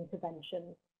 treatment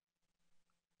interventions.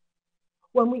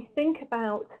 When we think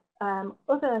about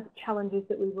other challenges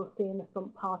that we will see in the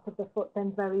front part of the foot,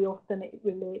 then very often it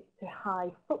relates to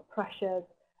high foot pressures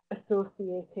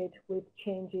associated with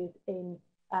changes in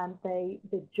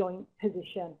the joint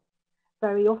position.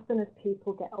 Very often as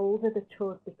people get older, the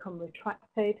toes become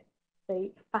retracted,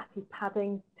 the fatty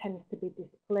padding tends to be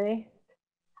displaced,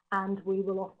 and we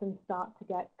will often start to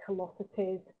get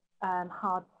callosities,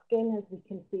 hard skin, as we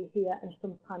can see here, and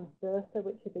sometimes bursa,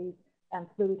 which are these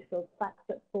fluid-filled sacs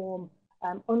that form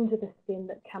under the skin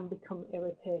that can become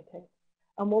irritated.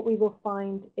 And what we will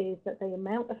find is that the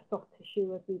amount of soft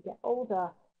tissue as we get older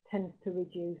tends to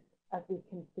reduce, as we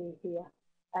can see here,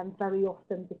 and very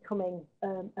often becoming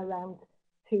around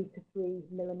 2 to 3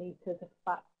 millimeters of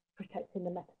fat protecting the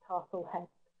metatarsal head.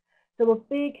 So a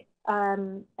big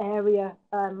area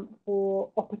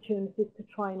for opportunities to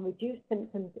try and reduce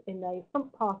symptoms in the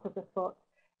front part of the foot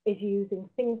is using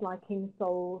things like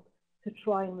insoles to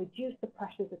try and reduce the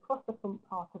pressures across the front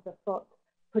part of the foot,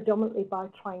 predominantly by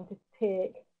trying to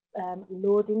take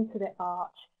load into the arch.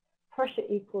 Pressure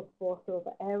equals force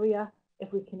over area.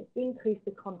 If we can increase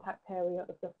the contact area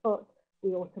of the foot,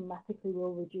 we automatically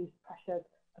will reduce pressures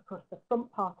across the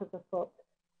front part of the foot,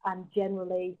 and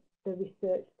generally the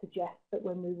research suggests that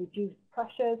when we reduce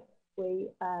pressures, we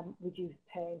reduce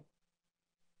pain.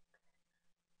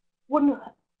 One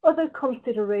other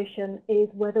consideration is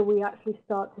whether we actually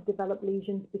start to develop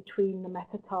lesions between the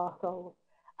metatarsals.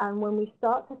 And when we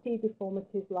start to see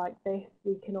deformities like this,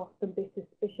 we can often be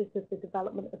suspicious of the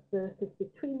development of bursts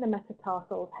between the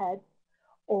metatarsal heads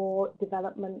or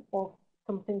development of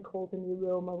something called a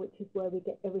neuroma, which is where we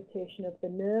get irritation of the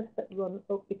nerves that run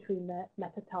up between the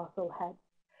metatarsal heads.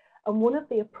 And one of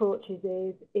the approaches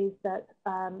is that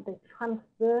the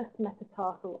transverse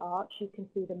metatarsal arch, you can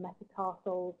see the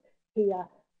metatarsals here,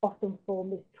 often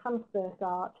form this transverse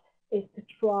arch, is to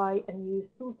try and use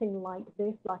something like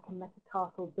this, like a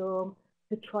metatarsal dome,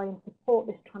 to try and support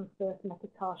this transverse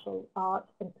metatarsal arch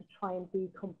and to try and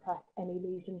decompress any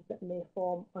lesions that may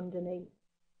form underneath.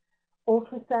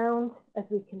 Ultrasound, as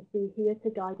we can see here,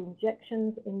 to guide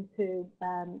injections into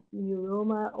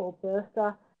neuroma or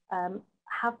bursa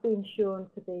have been shown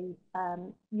to be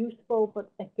useful,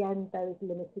 but again, there is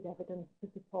limited evidence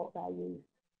to support their use.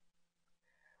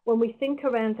 When we think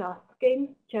around our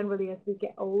skin, generally as we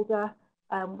get older,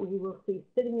 we will see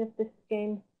thinning of the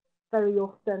skin. Very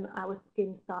often our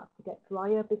skin starts to get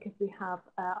drier because we have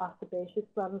our sebaceous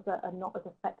glands that are not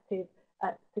as effective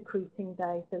at secreting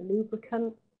the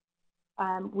lubricants.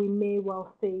 We may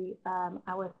well see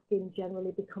our skin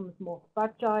generally becomes more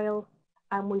fragile,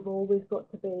 and we've always got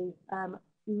to be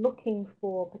looking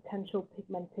for potential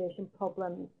pigmentation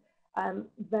problems.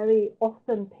 Very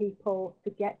often people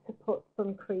forget to put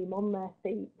sun cream on their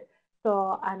feet,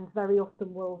 and very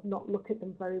often will not look at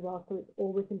them very well, so it's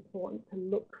always important to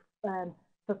look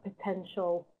for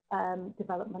potential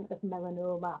development of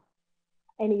melanoma.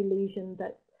 Any lesion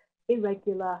that's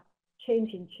irregular,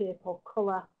 change in shape or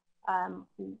colour,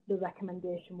 the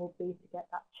recommendation will be to get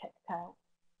that checked out.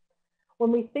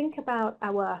 When we think about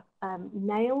our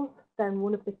nails, then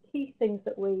one of the key things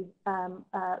that we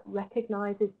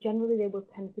recognise is generally they will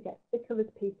tend to get thicker as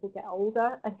people get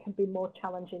older and can be more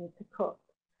challenging to cut.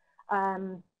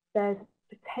 There's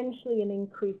potentially an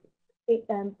increased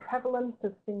prevalence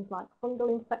of things like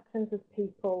fungal infections as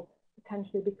people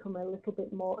potentially become a little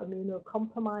bit more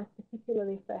immunocompromised,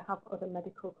 particularly if they have other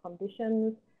medical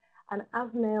conditions. And as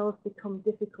nails become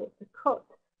difficult to cut,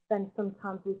 then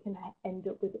sometimes we can end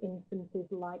up with instances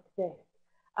like this,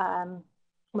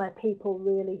 where people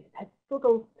really have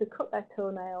struggled to cut their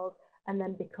toenails and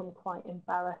then become quite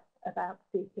embarrassed about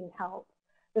seeking help.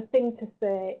 The thing to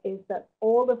say is that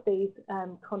all of these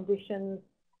conditions,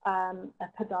 a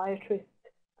podiatrist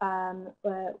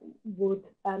would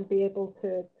be able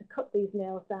to cut these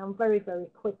nails down very, very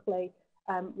quickly,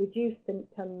 reduce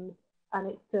symptoms, and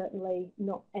it's certainly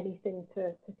not anything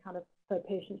to kind of for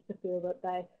patients to feel that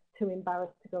they're too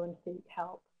embarrassed to go and seek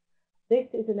help. This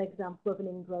is an example of an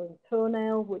ingrowing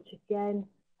toenail, which again,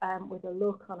 with a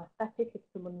look on aesthetic, if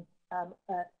someone's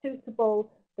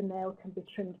suitable, the nail can be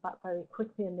trimmed back very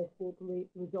quickly, and this will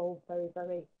resolve very,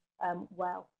 very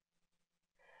well.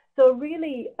 So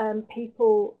really,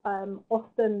 people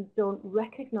often don't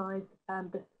recognise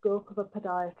the scope of a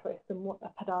podiatrist and what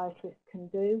a podiatrist can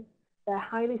do. They're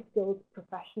highly skilled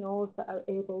professionals that are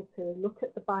able to look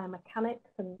at the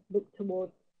biomechanics and look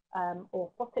towards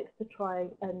orthotics to try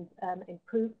and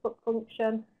improve foot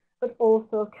function, but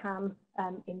also can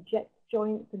inject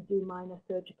joints and do minor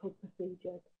surgical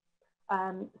procedures.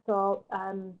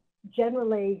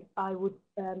 Generally, I would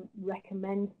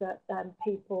recommend that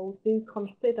people do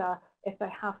consider, if they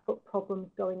have foot problems,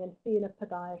 going and seeing a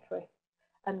podiatrist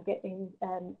and getting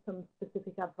some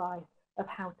specific advice of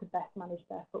how to best manage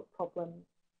their foot problems.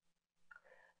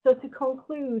 So to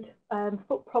conclude,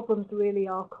 foot problems really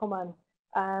are common,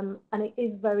 and it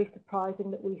is very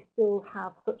surprising that we still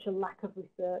have such a lack of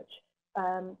research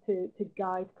to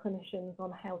guide clinicians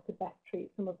on how to best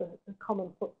treat some of the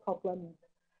common foot problems.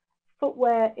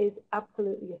 Footwear is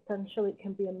absolutely essential. It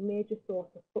can be a major source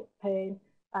of foot pain,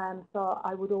 so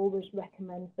I would always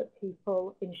recommend that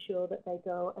people ensure that they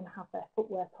go and have their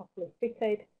footwear properly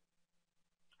fitted.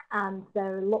 And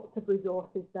there are lots of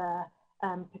resources there,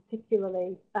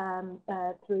 particularly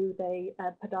through the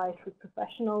podiatry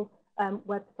professional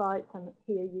websites. And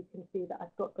here you can see that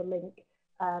I've got the link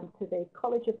to the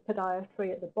College of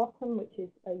Podiatry at the bottom, which is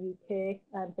a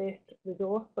UK-based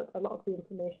resource, but a lot of the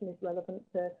information is relevant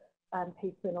to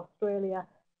people in Australia,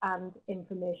 and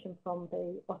information from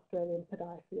the Australian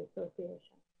Podiatry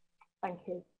Association. Thank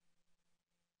you.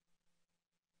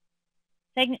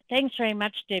 Thanks very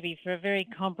much, Debbie, for a very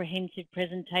comprehensive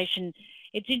presentation.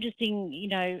 It's interesting, you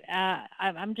know,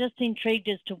 I'm just intrigued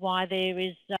as to why there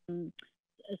is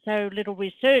so little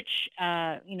research,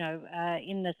 you know,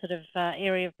 in the sort of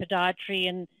area of podiatry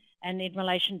and in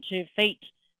relation to feet.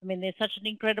 I mean, they're such an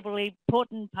incredibly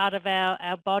important part of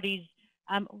our bodies.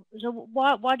 So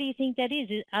why do you think that is?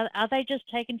 Are they just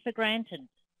taken for granted?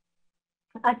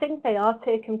 I think they are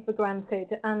taken for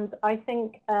granted, and I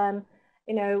think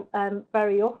you know,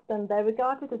 very often they're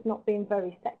regarded as not being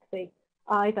very sexy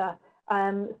either.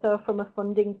 So from a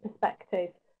funding perspective,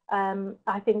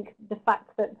 I think the fact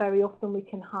that very often we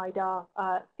can hide our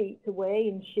feet away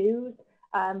in shoes,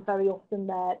 very often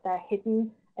they're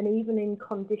hidden, and even in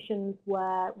conditions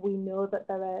where we know that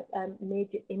there are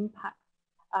major impacts,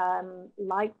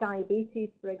 like diabetes,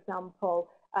 for example,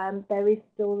 there is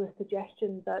still the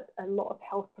suggestion that a lot of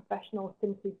health professionals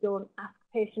simply don't ask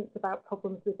patients about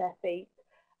problems with their feet,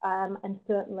 and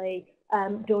certainly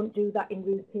don't do that in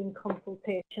routine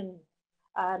consultations.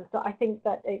 So I think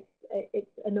that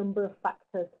it's a number of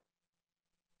factors.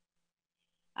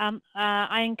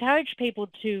 I encourage people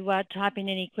to type in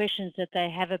any questions that they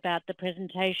have about the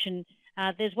presentation.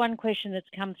 There's one question that's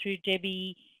come through,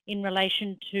 Debbie, in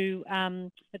relation to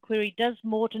the query: does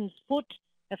Morton's foot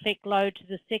affect load to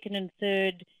the second and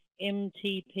third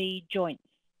MTP joints?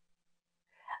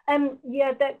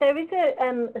 Yeah, there is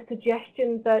a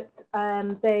suggestion that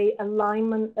the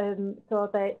alignment, so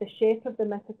the shape of the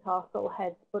metatarsal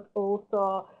heads, but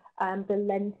also the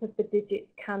length of the digits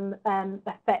can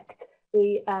affect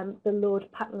the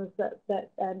load patterns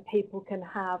that people can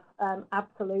have.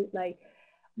 Absolutely.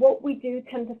 What we do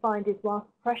tend to find is, whilst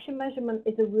pressure measurement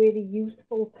is a really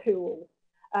useful tool,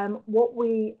 what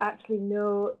we actually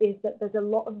know is that there's a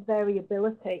lot of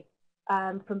variability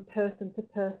from person to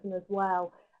person as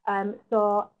well.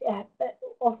 So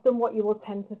often what you will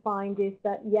tend to find is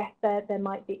that, yes, there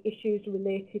might be issues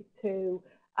related to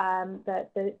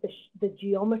the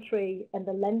geometry and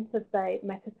the length of the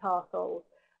metatarsals,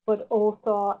 but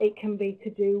also it can be to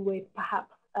do with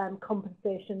perhaps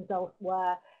compensations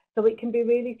elsewhere. So it can be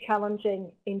really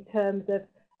challenging in terms of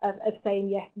saying,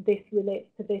 yes, this relates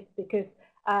to this, because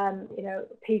you know,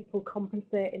 people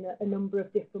compensate in a number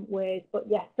of different ways. But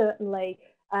yes, certainly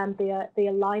the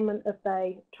alignment of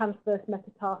the transverse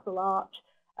metatarsal arch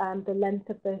and the length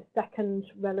of the second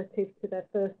relative to the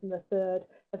first and the third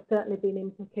have certainly been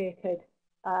implicated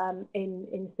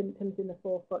in symptoms in the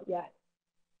forefoot, yes.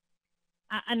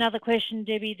 Another question,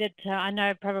 Debbie, that I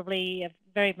know probably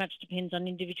very much depends on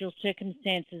individual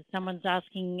circumstances. Someone's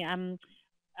asking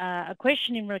a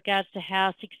question in regards to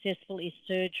how successful is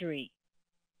surgery?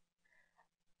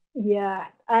 Yeah,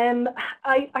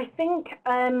 I think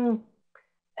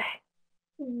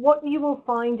what you will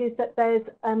find is that there's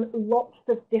lots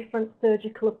of different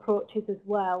surgical approaches as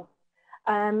well.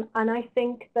 And I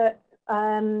think that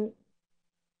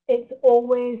it's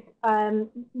always,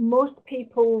 most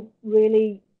people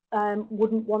really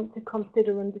wouldn't want to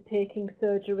consider undertaking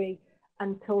surgery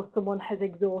until someone has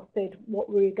exhausted what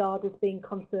we regard as being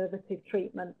conservative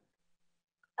treatment.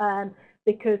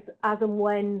 Because as and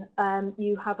when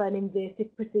you have an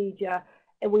invasive procedure,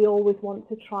 we always want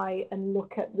to try and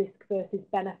look at risk versus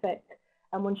benefit.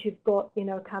 And once you've got,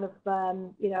 kind of,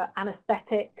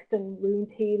 anesthetics and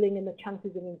wound healing and the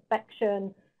chances of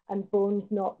infection and bones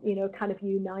not, kind of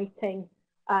uniting,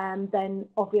 then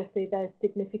obviously there's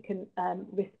significant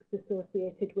risks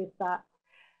associated with that.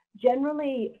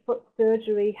 Generally, foot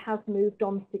surgery has moved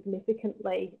on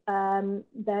significantly.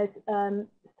 There's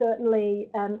certainly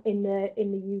in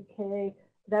the UK,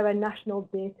 there are national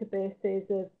databases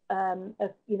of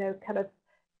kind of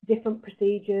different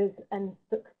procedures and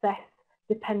success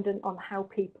dependent on how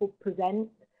people present.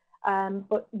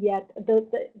 But yeah,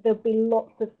 there'll be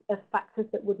lots of factors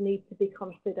that would need to be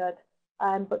considered.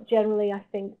 But generally, I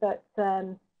think that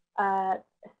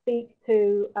speak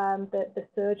to the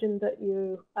surgeon that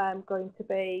you're going to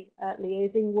be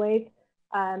liaising with,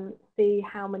 see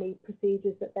how many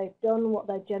procedures that they've done, what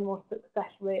their general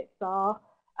success rates are,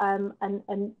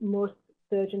 and most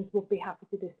surgeons will be happy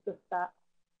to discuss that.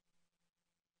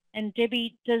 And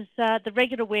Debbie, does the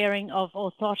regular wearing of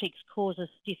orthotics cause a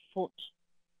stiff foot?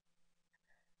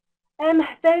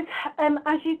 There's,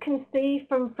 as you can see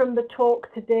from the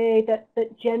talk today, that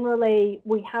generally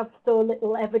we have so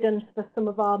little evidence for some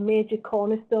of our major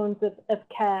cornerstones of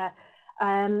care,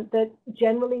 that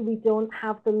generally we don't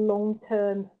have the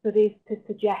long-term studies to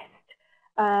suggest,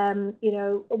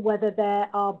 whether there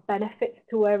are benefits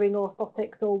to wearing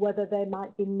orthotics or whether there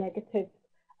might be negatives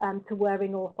to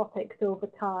wearing orthotics over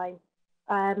time.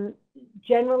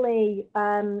 Generally,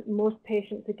 most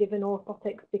patients are given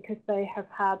orthotics because they have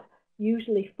had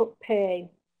usually foot pain,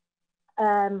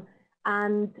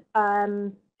 and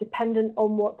dependent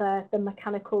on what the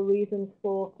mechanical reasons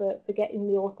for getting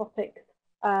the orthotics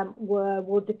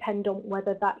will depend on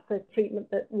whether that's a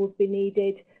treatment that would be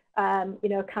needed,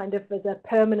 kind of as a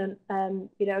permanent,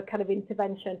 kind of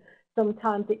intervention.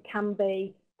 Sometimes it can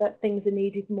be that things are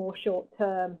needed more short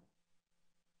term.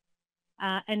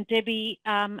 And Debbie,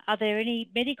 are there any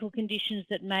medical conditions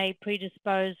that may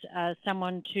predispose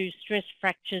someone to stress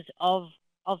fractures of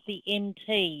the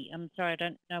MT? I'm sorry, I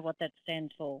don't know what that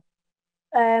stands for.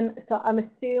 So I'm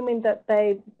assuming that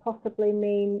they possibly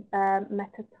mean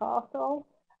metatarsal.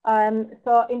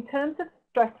 So in terms of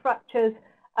stress fractures,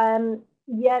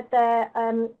 yeah, there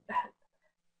are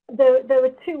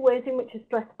two ways in which a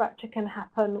stress fracture can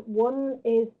happen. One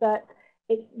is that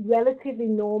it's relatively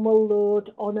normal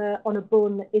load on a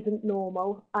bone that isn't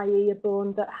normal, i.e. a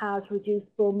bone that has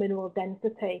reduced bone mineral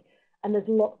density, and there's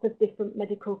lots of different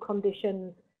medical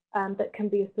conditions that can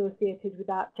be associated with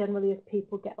that. Generally, as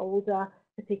people get older,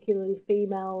 particularly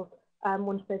females,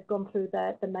 once they've gone through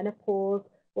the menopause,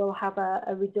 will have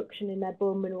a reduction in their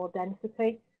bone mineral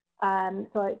density.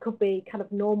 So it could be kind of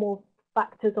normal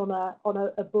factors on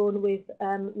a bone with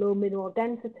low mineral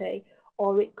density,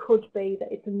 or it could be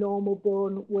that it's a normal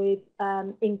bone with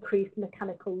increased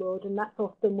mechanical load, and that's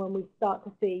often when we start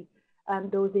to see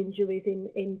those injuries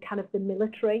in kind of the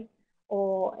military,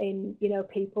 or in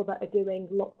people that are doing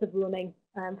lots of running,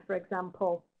 for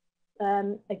example.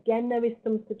 Again, there is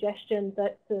some suggestion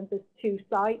that there's two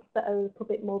sites that are a little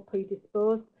bit more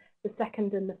predisposed, the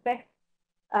second and the fifth,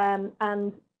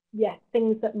 and yeah,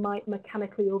 things that might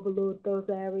mechanically overload those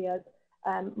areas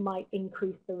might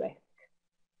increase the risk.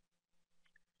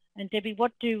 And Debbie,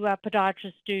 what do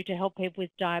podiatrists do to help people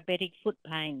with diabetic foot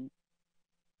pain?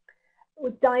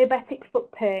 With diabetic foot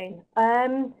pain,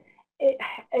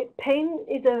 pain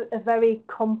is a very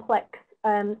complex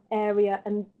area,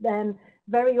 and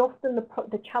very often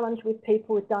the challenge with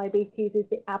people with diabetes is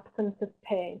the absence of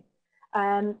pain.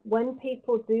 When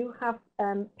people do have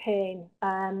pain,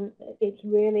 it's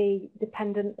really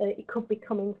dependent. It could be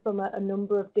coming from a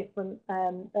number of different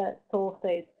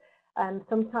sources.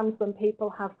 Sometimes when people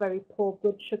have very poor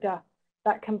blood sugar,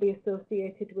 that can be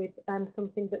associated with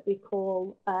something that we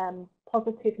call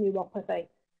positive neuropathy.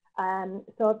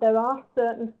 So there are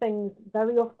certain things,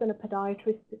 very often a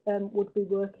podiatrist would be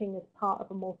working as part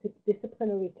of a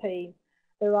multidisciplinary team.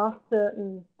 There are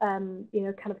certain, kind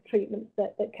of treatments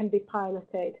that can be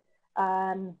piloted,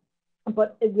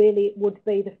 but it really would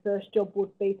be, the first job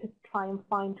would be to try and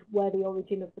find where the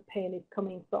origin of the pain is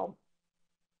coming from.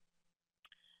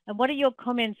 And what are your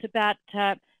comments about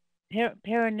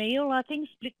perineal, I think,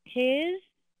 split tears?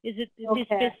 Is this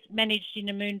best managed in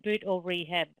a moon boot or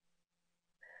rehab?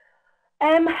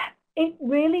 It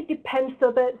really depends.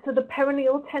 So the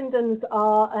peroneal tendons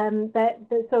are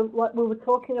so what we were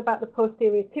talking about, the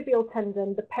posterior tibial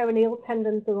tendon. The peroneal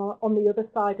tendons are on the other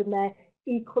side, and they're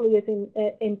equally as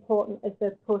important as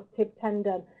the post-tib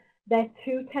tendon. They're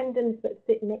two tendons that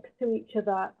sit next to each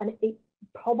other, and it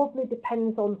probably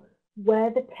depends on where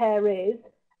the tear is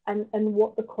and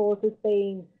what the cause has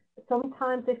been.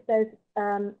 Sometimes if there's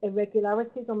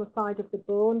irregularities on the side of the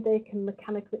bone, they can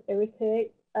mechanically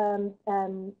irritate.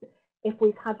 If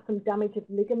we've had some damage of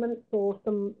ligaments or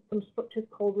some structures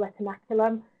called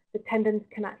retinaculum, the tendons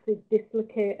can actually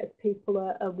dislocate as people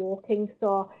are walking.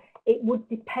 So it would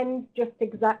depend just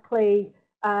exactly.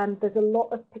 There's a lot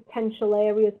of potential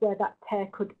areas where that tear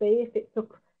could be. If it's up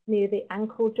near the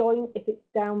ankle joint, if it's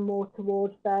down more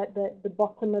towards the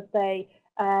bottom of the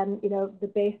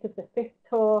the base of the fifth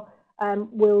toe,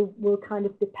 will kind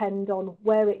of depend on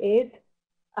where it is,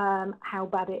 how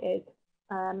bad it is,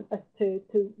 as to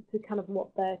kind of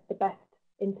what the best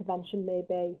intervention may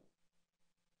be.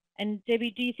 And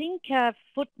Debbie, do you think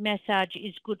foot massage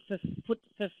is good for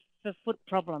foot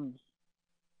problems?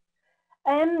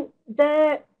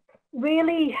 There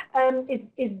really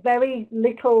is very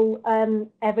little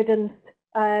evidence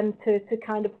to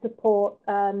kind of support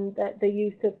the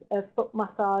use of foot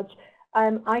massage.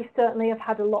 I certainly have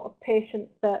had a lot of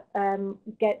patients that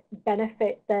get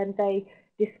benefit. Then they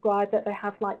describe that they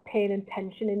have like pain and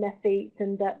tension in their feet,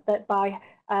 and that by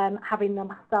having the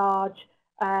massage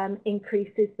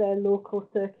increases their local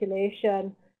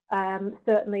circulation.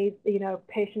 Certainly,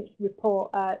 patients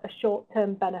report a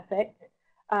short-term benefit.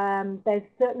 There's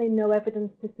certainly no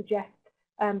evidence to suggest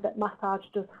that massage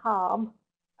does harm,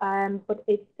 but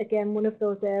it's again one of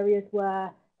those areas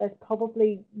where there's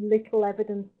probably little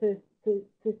evidence to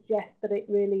suggest that it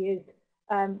really is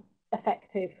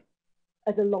effective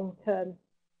as a long-term.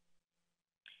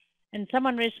 And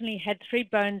someone recently had 3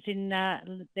 bones in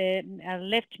their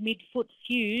left midfoot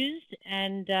fused,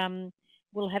 and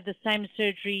will have the same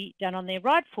surgery done on their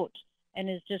right foot, and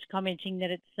is just commenting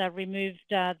that it's removed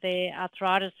their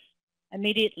arthritis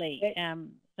immediately.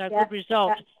 So good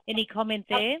result. Any comment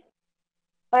there?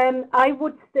 I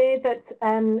would say that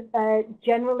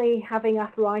generally having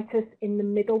arthritis in the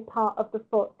middle part of the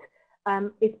foot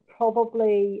is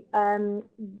probably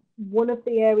one of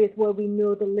the areas where we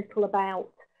know the little about.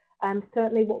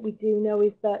 Certainly what we do know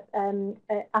is that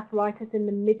arthritis in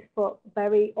the midfoot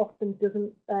very often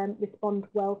doesn't respond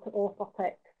well to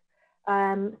orthotics.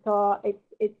 So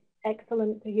it's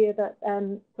excellent to hear that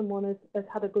someone has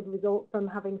had a good result from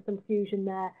having some fusion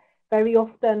there. Very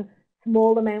often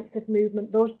small amounts of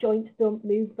movement, those joints don't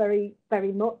move very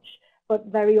much, but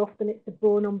very often it's the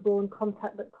bone-on-bone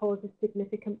contact that causes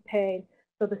significant pain.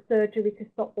 So the surgery to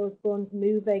stop those bones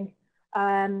moving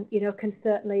can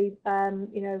certainly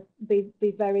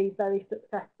be very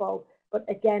successful. But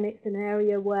again, it's an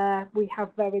area where we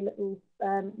have very little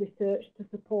research to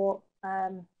support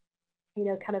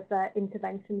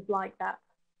interventions like that.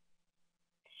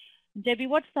 Debbie,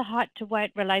 what's the height to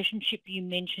weight relationship you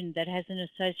mentioned that has an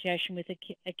association with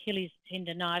Achilles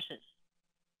tendonitis?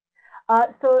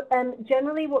 So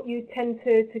generally what you tend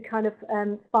to kind of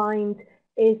find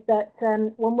is that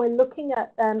when we're looking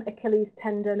at Achilles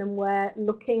tendon and we're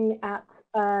looking at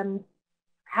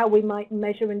how we might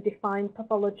measure and define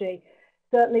pathology,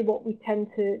 certainly what we tend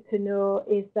to know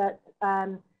is that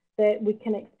we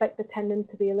can expect the tendon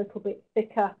to be a little bit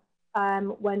thicker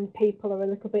when people are a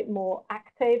little bit more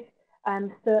active,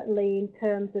 certainly in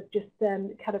terms of just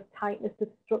kind of tightness of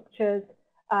structures.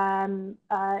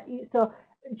 So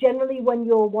generally when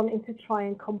you're wanting to try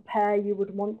and compare, you would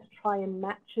want to try and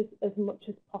match as much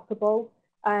as possible.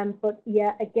 But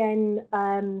yeah, again,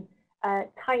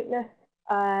 tightness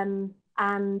and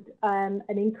an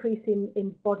increase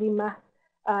in body mass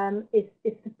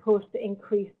is supposed to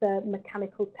increase the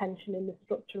mechanical tension in the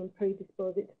structure and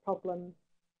predispose it to problems.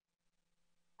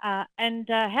 And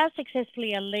how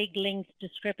successfully are leg length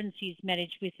discrepancies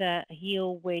managed with a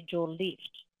heel, wedge or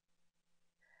lift?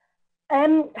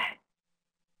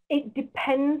 It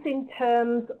depends in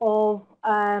terms of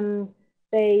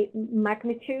the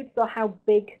magnitude, so how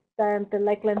big the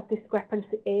leg length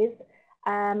discrepancy is,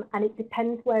 and it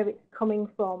depends where it's coming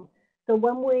from. So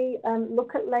when we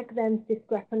look at leg length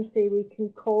discrepancy, we can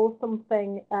call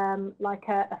something like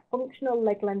a functional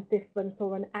leg length difference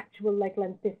or an actual leg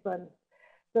length difference.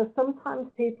 So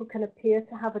sometimes people can appear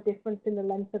to have a difference in the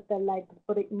length of their legs,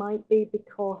 but it might be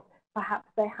because perhaps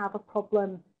they have a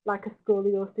problem like a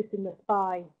scoliosis in the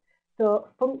spine. So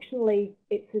functionally,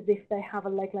 it's as if they have a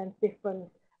leg length difference,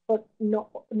 but not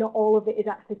all of it is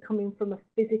actually coming from a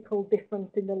physical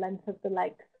difference in the length of the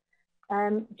legs.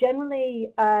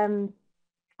 Generally,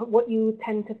 what you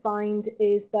tend to find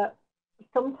is that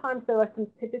sometimes there are some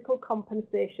typical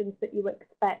compensations that you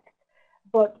expect,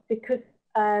 but because,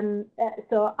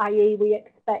 so i.e. we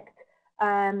expect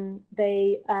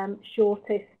the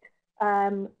shortest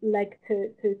leg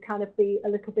to kind of be a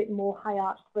little bit more high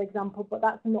arched, for example, but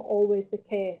that's not always the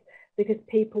case because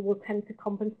people will tend to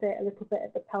compensate a little bit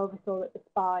at the pelvis or at the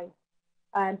spine.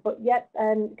 But yet,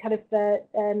 kind of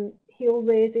the heel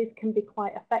raises can be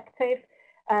quite effective,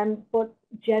 but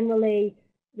generally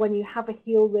when you have a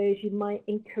heel raise, you might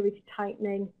encourage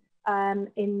tightening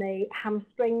in the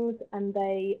hamstrings and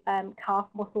the calf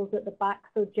muscles at the back.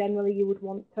 So generally you would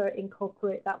want to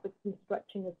incorporate that with some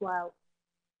stretching as well.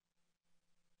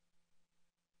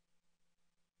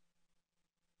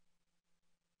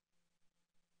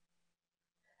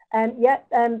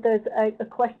 There's a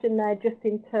question there just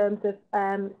in terms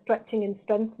of stretching and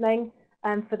strengthening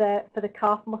for the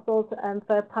calf muscles and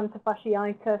for plantar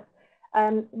fasciitis.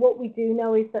 What we do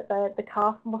know is that the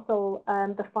calf muscle,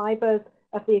 the fibers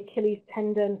of the Achilles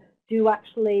tendon do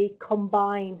actually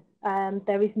combine.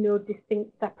 There is no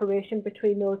distinct separation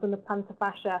between those and the plantar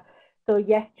fascia. So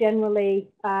yes, generally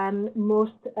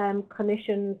most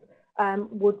clinicians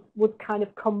would kind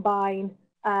of combine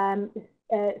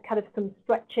kind of some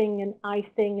stretching and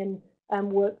icing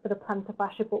and work for the plantar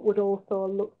fascia, but would also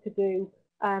look to do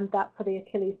that for the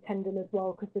Achilles tendon as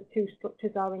well, because the two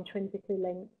structures are intrinsically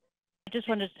linked. I just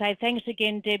wanted to say thanks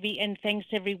again, Debbie, and thanks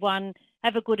everyone.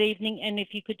 Have a good evening, and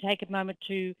if you could take a moment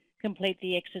to complete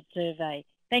the exit survey.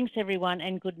 Thanks everyone,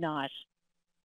 and good night.